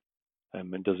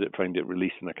 And does it find it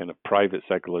release in a kind of private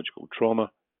psychological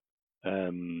trauma?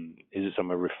 Is it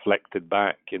somehow reflected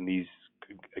back in these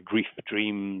grief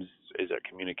dreams? Is it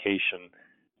communication?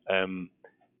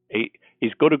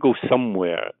 It's got to go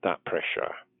somewhere, that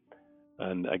pressure.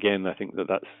 And again, I think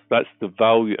that's the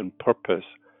value and purpose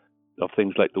of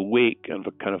things like the wake and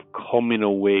the kind of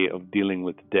communal way of dealing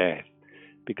with death,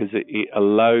 because it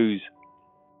allows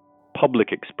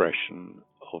public expression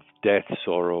of death,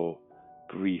 sorrow,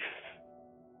 grief.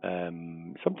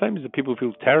 Sometimes the people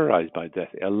feel terrorized by death.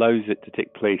 It allows it to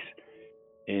take place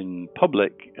in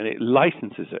public, and it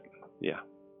licenses it. Yeah.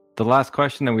 The last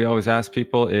question that we always ask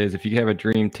people is, if you have a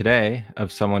dream today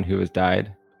of someone who has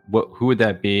died, who would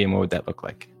that be, and what would that look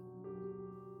like?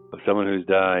 Of someone who's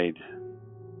died.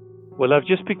 Well, I've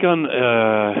just begun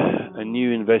a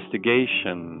new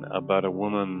investigation about a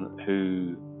woman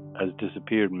who has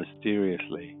disappeared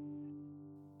mysteriously.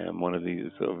 One of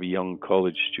these sort of young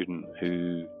college student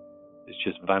who has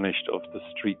just vanished off the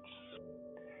streets.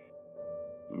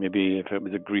 Maybe if it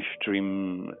was a grief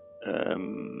dream,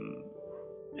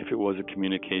 if it was a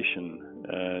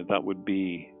communication, that would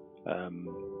be,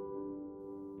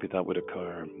 that would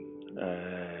occur.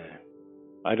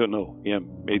 I don't know. Yeah,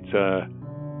 it's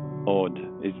odd.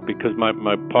 It's because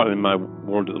my part in my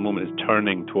world at the moment is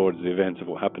turning towards the events of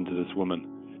what happened to this woman.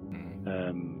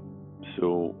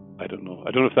 So I don't know.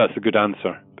 I don't know if that's a good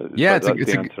answer. But yeah, it's the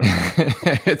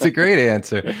answer. It's a great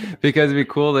answer, because it'd be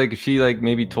cool. Like if she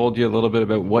maybe told you a little bit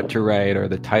about what to write, or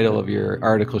the title of your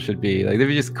article should be. Like, it'd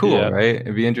be just cool, right?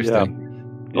 It'd be interesting.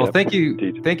 Yeah. Well, thank you.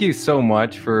 Indeed. Thank you so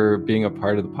much for being a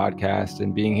part of the podcast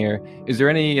and being here. Is there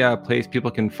any place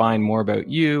people can find more about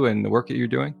you and the work that you're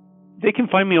doing? They can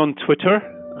find me on Twitter.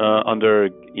 under,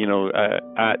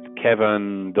 at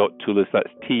kevin.toolis, that's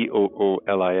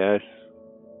Toolis.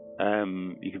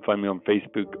 You can find me on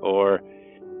Facebook, or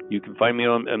you can find me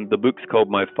on, the book's called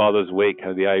My Father's Wake,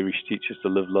 How the Irish Teach Us to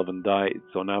Live, Love and Die.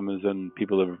 It's on Amazon.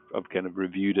 People have kind of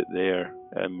reviewed it there.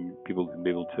 People can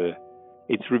be able to,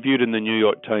 it's reviewed in the New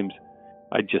York Times.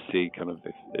 I'd just say kind of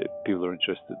if people are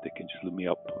interested, they can just look me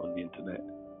up on the internet.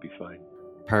 It'll be fine.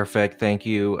 Perfect. Thank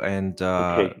you. And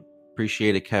Okay.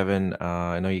 appreciate it, Kevin.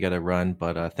 I know you got to run,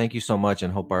 but thank you so much,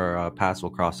 and hope our paths will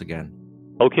cross again.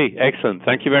 Okay, excellent.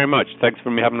 Thank you very much. Thanks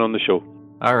for me having me on the show.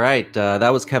 All right.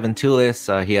 That was Kevin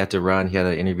Toolis. He had to run. He had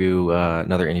an interview,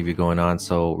 another interview going on.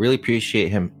 So really appreciate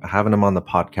him having him on the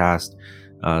podcast.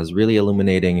 It's really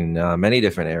illuminating in many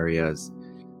different areas.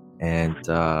 And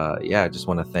I just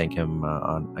want to thank him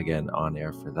on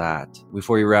air for that.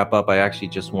 Before we wrap up, I actually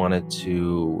just wanted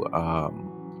to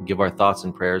give our thoughts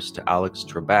and prayers to Alex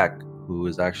Trebek, who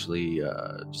is actually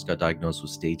just got diagnosed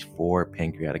with stage 4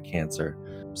 pancreatic cancer.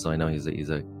 So I know he's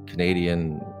a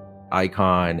Canadian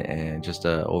icon and just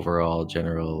a overall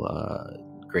general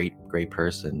great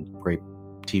person, great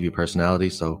TV personality.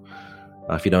 So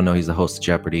if you don't know, he's the host of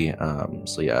Jeopardy.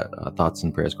 Thoughts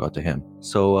and prayers go out to him.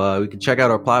 So we can check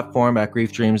out our platform at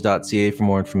griefdreams.ca for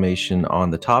more information on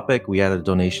the topic. We added a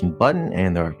donation button,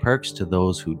 and there are perks to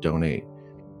those who donate.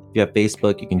 If you have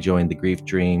Facebook, you can join the Grief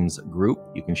Dreams group.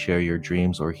 You can share your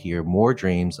dreams or hear more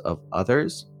dreams of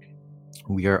others.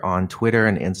 We are on Twitter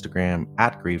and Instagram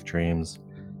at Grief Dreams.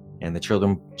 And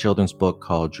the children's book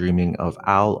called Dreaming of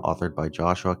Al, authored by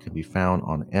Joshua, can be found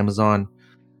on Amazon.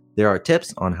 There are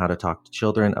tips on how to talk to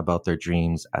children about their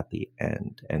dreams at the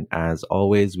end. And as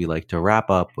always, we like to wrap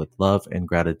up with love and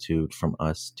gratitude from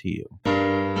us to you.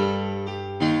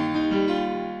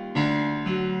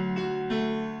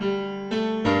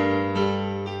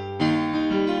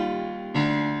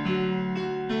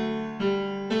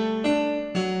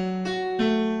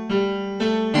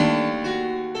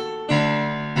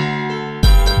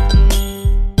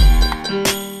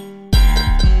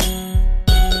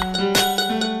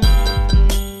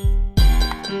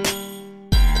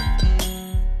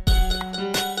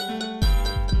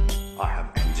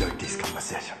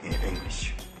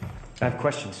 I have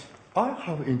questions. I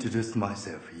have introduced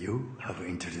myself. You have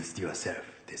introduced yourself.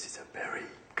 This is a very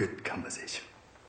good conversation.